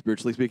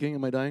 Spiritually speaking,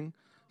 am I dying?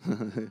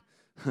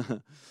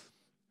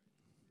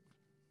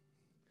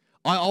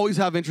 I always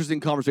have interesting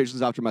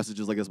conversations after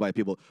messages like this by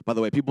people. By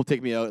the way, people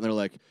take me out and they're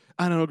like,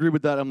 I don't agree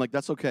with that. I'm like,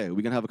 that's okay.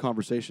 We can have a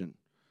conversation.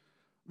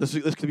 This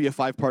could be a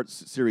 5-part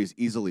series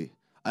easily.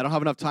 I don't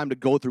have enough time to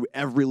go through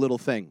every little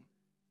thing.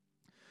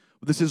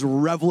 But this is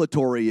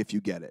revelatory if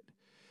you get it.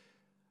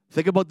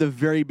 Think about the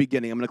very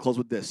beginning. I'm going to close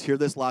with this. Hear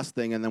this last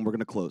thing, and then we're going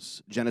to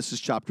close. Genesis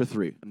chapter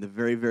 3, in the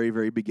very, very,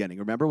 very beginning.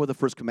 Remember what the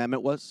first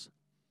commandment was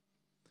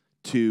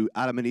to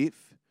Adam and Eve?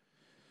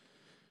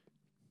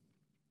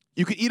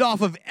 You can eat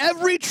off of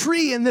every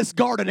tree in this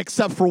garden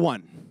except for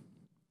one,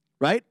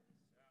 right?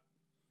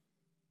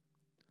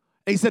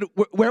 And he said,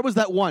 where was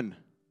that one?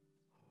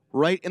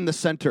 Right in the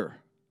center.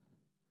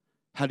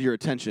 Had your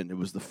attention. It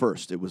was the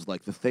first. It was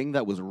like the thing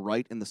that was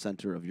right in the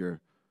center of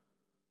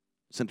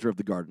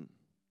the garden.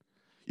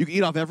 You can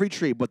eat off every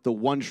tree, but the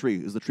one tree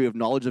is the tree of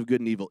knowledge of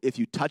good and evil. If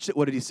you touch it,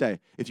 what did he say?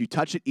 If you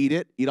touch it,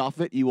 eat off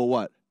it, you will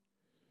what?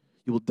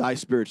 You will die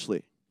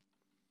spiritually.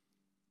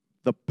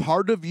 The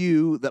part of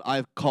you that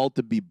I've called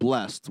to be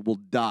blessed will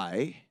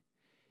die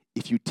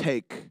if you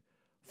take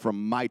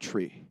from my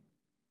tree.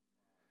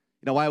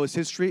 You know why it was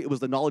his tree? It was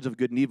the knowledge of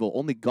good and evil.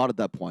 Only God at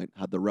that point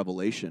had the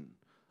revelation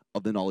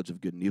of the knowledge of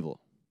good and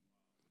evil.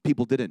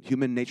 People didn't.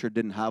 Human nature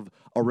didn't have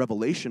a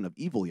revelation of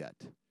evil yet.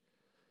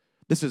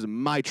 This is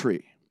my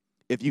tree.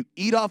 If you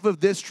eat off of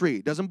this tree,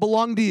 it doesn't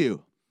belong to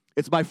you.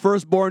 It's my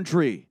firstborn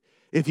tree.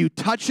 If you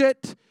touch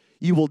it,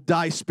 you will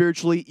die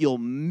spiritually. You'll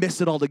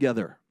miss it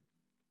altogether.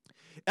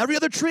 Every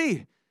other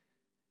tree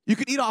you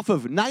can eat off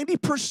of,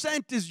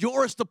 90% is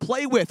yours to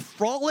play with.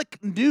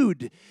 Frolic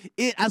nude.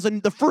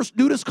 The first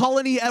nudist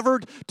colony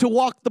ever to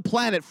walk the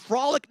planet.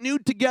 Frolic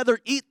nude together,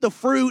 eat the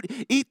fruit,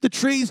 eat the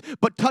trees,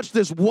 but touch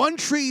this one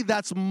tree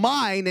that's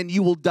mine and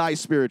you will die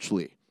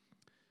spiritually.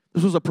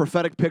 This was a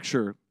prophetic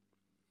picture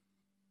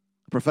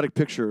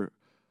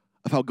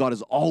of how God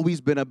has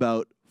always been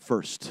about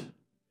first.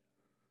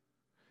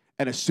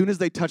 And as soon as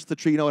they touched the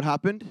tree, you know what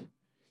happened?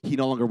 He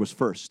no longer was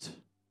first.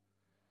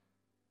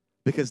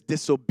 Because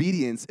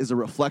disobedience is a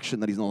reflection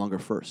that he's no longer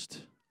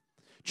first.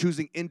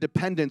 Choosing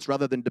independence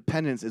rather than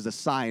dependence is a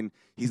sign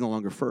he's no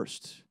longer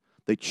first.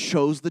 They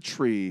chose the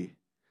tree.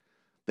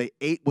 They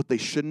ate what they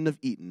shouldn't have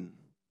eaten.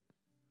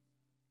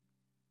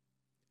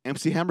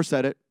 MC Hammer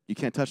said it. You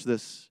can't touch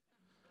this.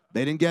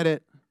 They didn't get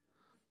it.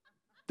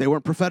 They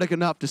weren't prophetic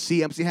enough to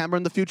see MC Hammer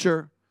in the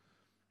future.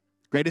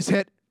 Greatest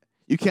hit.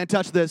 You can't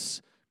touch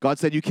this. God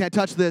said, you can't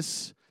touch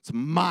this. It's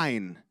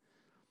mine.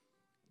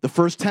 The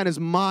first 10 is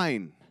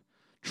mine.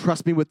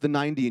 Trust me with the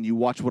 90 and you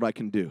watch what I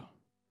can do.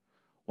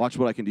 Watch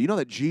what I can do. You know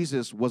that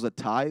Jesus was a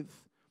tithe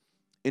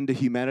into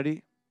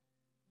humanity?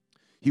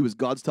 He was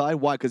God's tithe.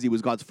 Why? Because he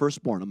was God's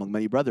firstborn among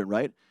many brethren,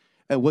 right?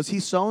 And was he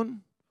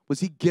sown? Was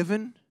he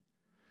given?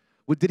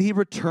 Did he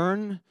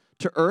return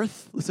to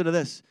earth? Listen to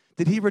this.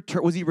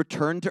 Was he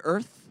returned to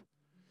earth?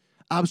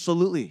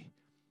 Absolutely.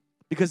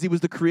 Because he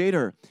was the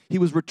creator. He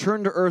was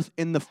returned to earth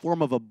in the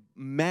form of a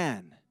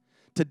man.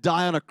 to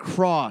die on a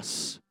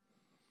cross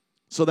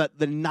so that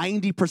the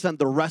 90%,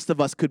 the rest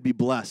of us could be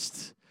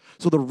blessed,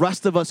 so the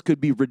rest of us could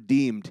be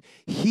redeemed.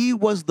 He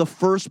was the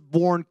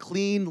firstborn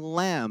clean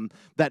lamb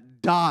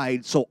that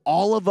died so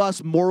all of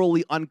us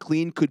morally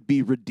unclean could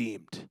be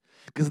redeemed.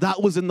 Because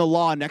that was in the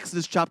law in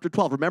Exodus chapter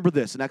 12. Remember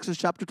this, in Exodus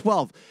chapter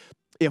 12,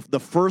 if the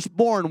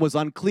firstborn was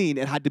unclean,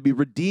 it had to be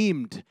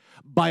redeemed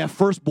by a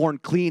firstborn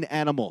clean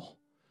animal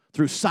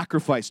through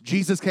sacrifice.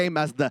 Jesus came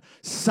as the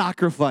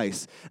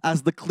sacrifice,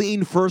 as the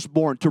clean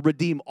firstborn to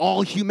redeem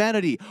all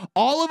humanity.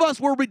 All of us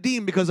were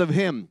redeemed because of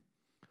him,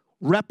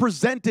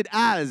 represented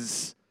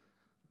as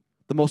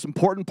the most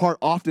important part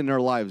often in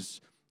our lives,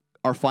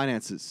 our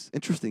finances.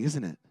 Interesting,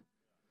 isn't it?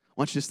 I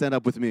want you to stand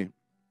up with me.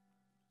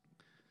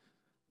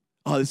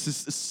 Oh, this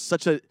is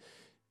such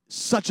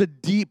a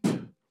deep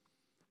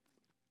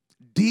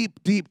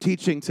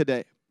teaching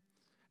today.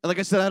 And like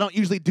I said, I don't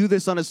usually do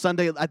this on a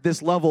Sunday at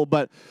this level,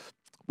 but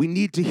we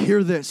need to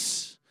hear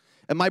this.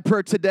 And my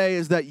prayer today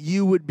is that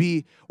you would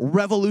be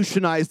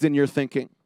revolutionized in your thinking.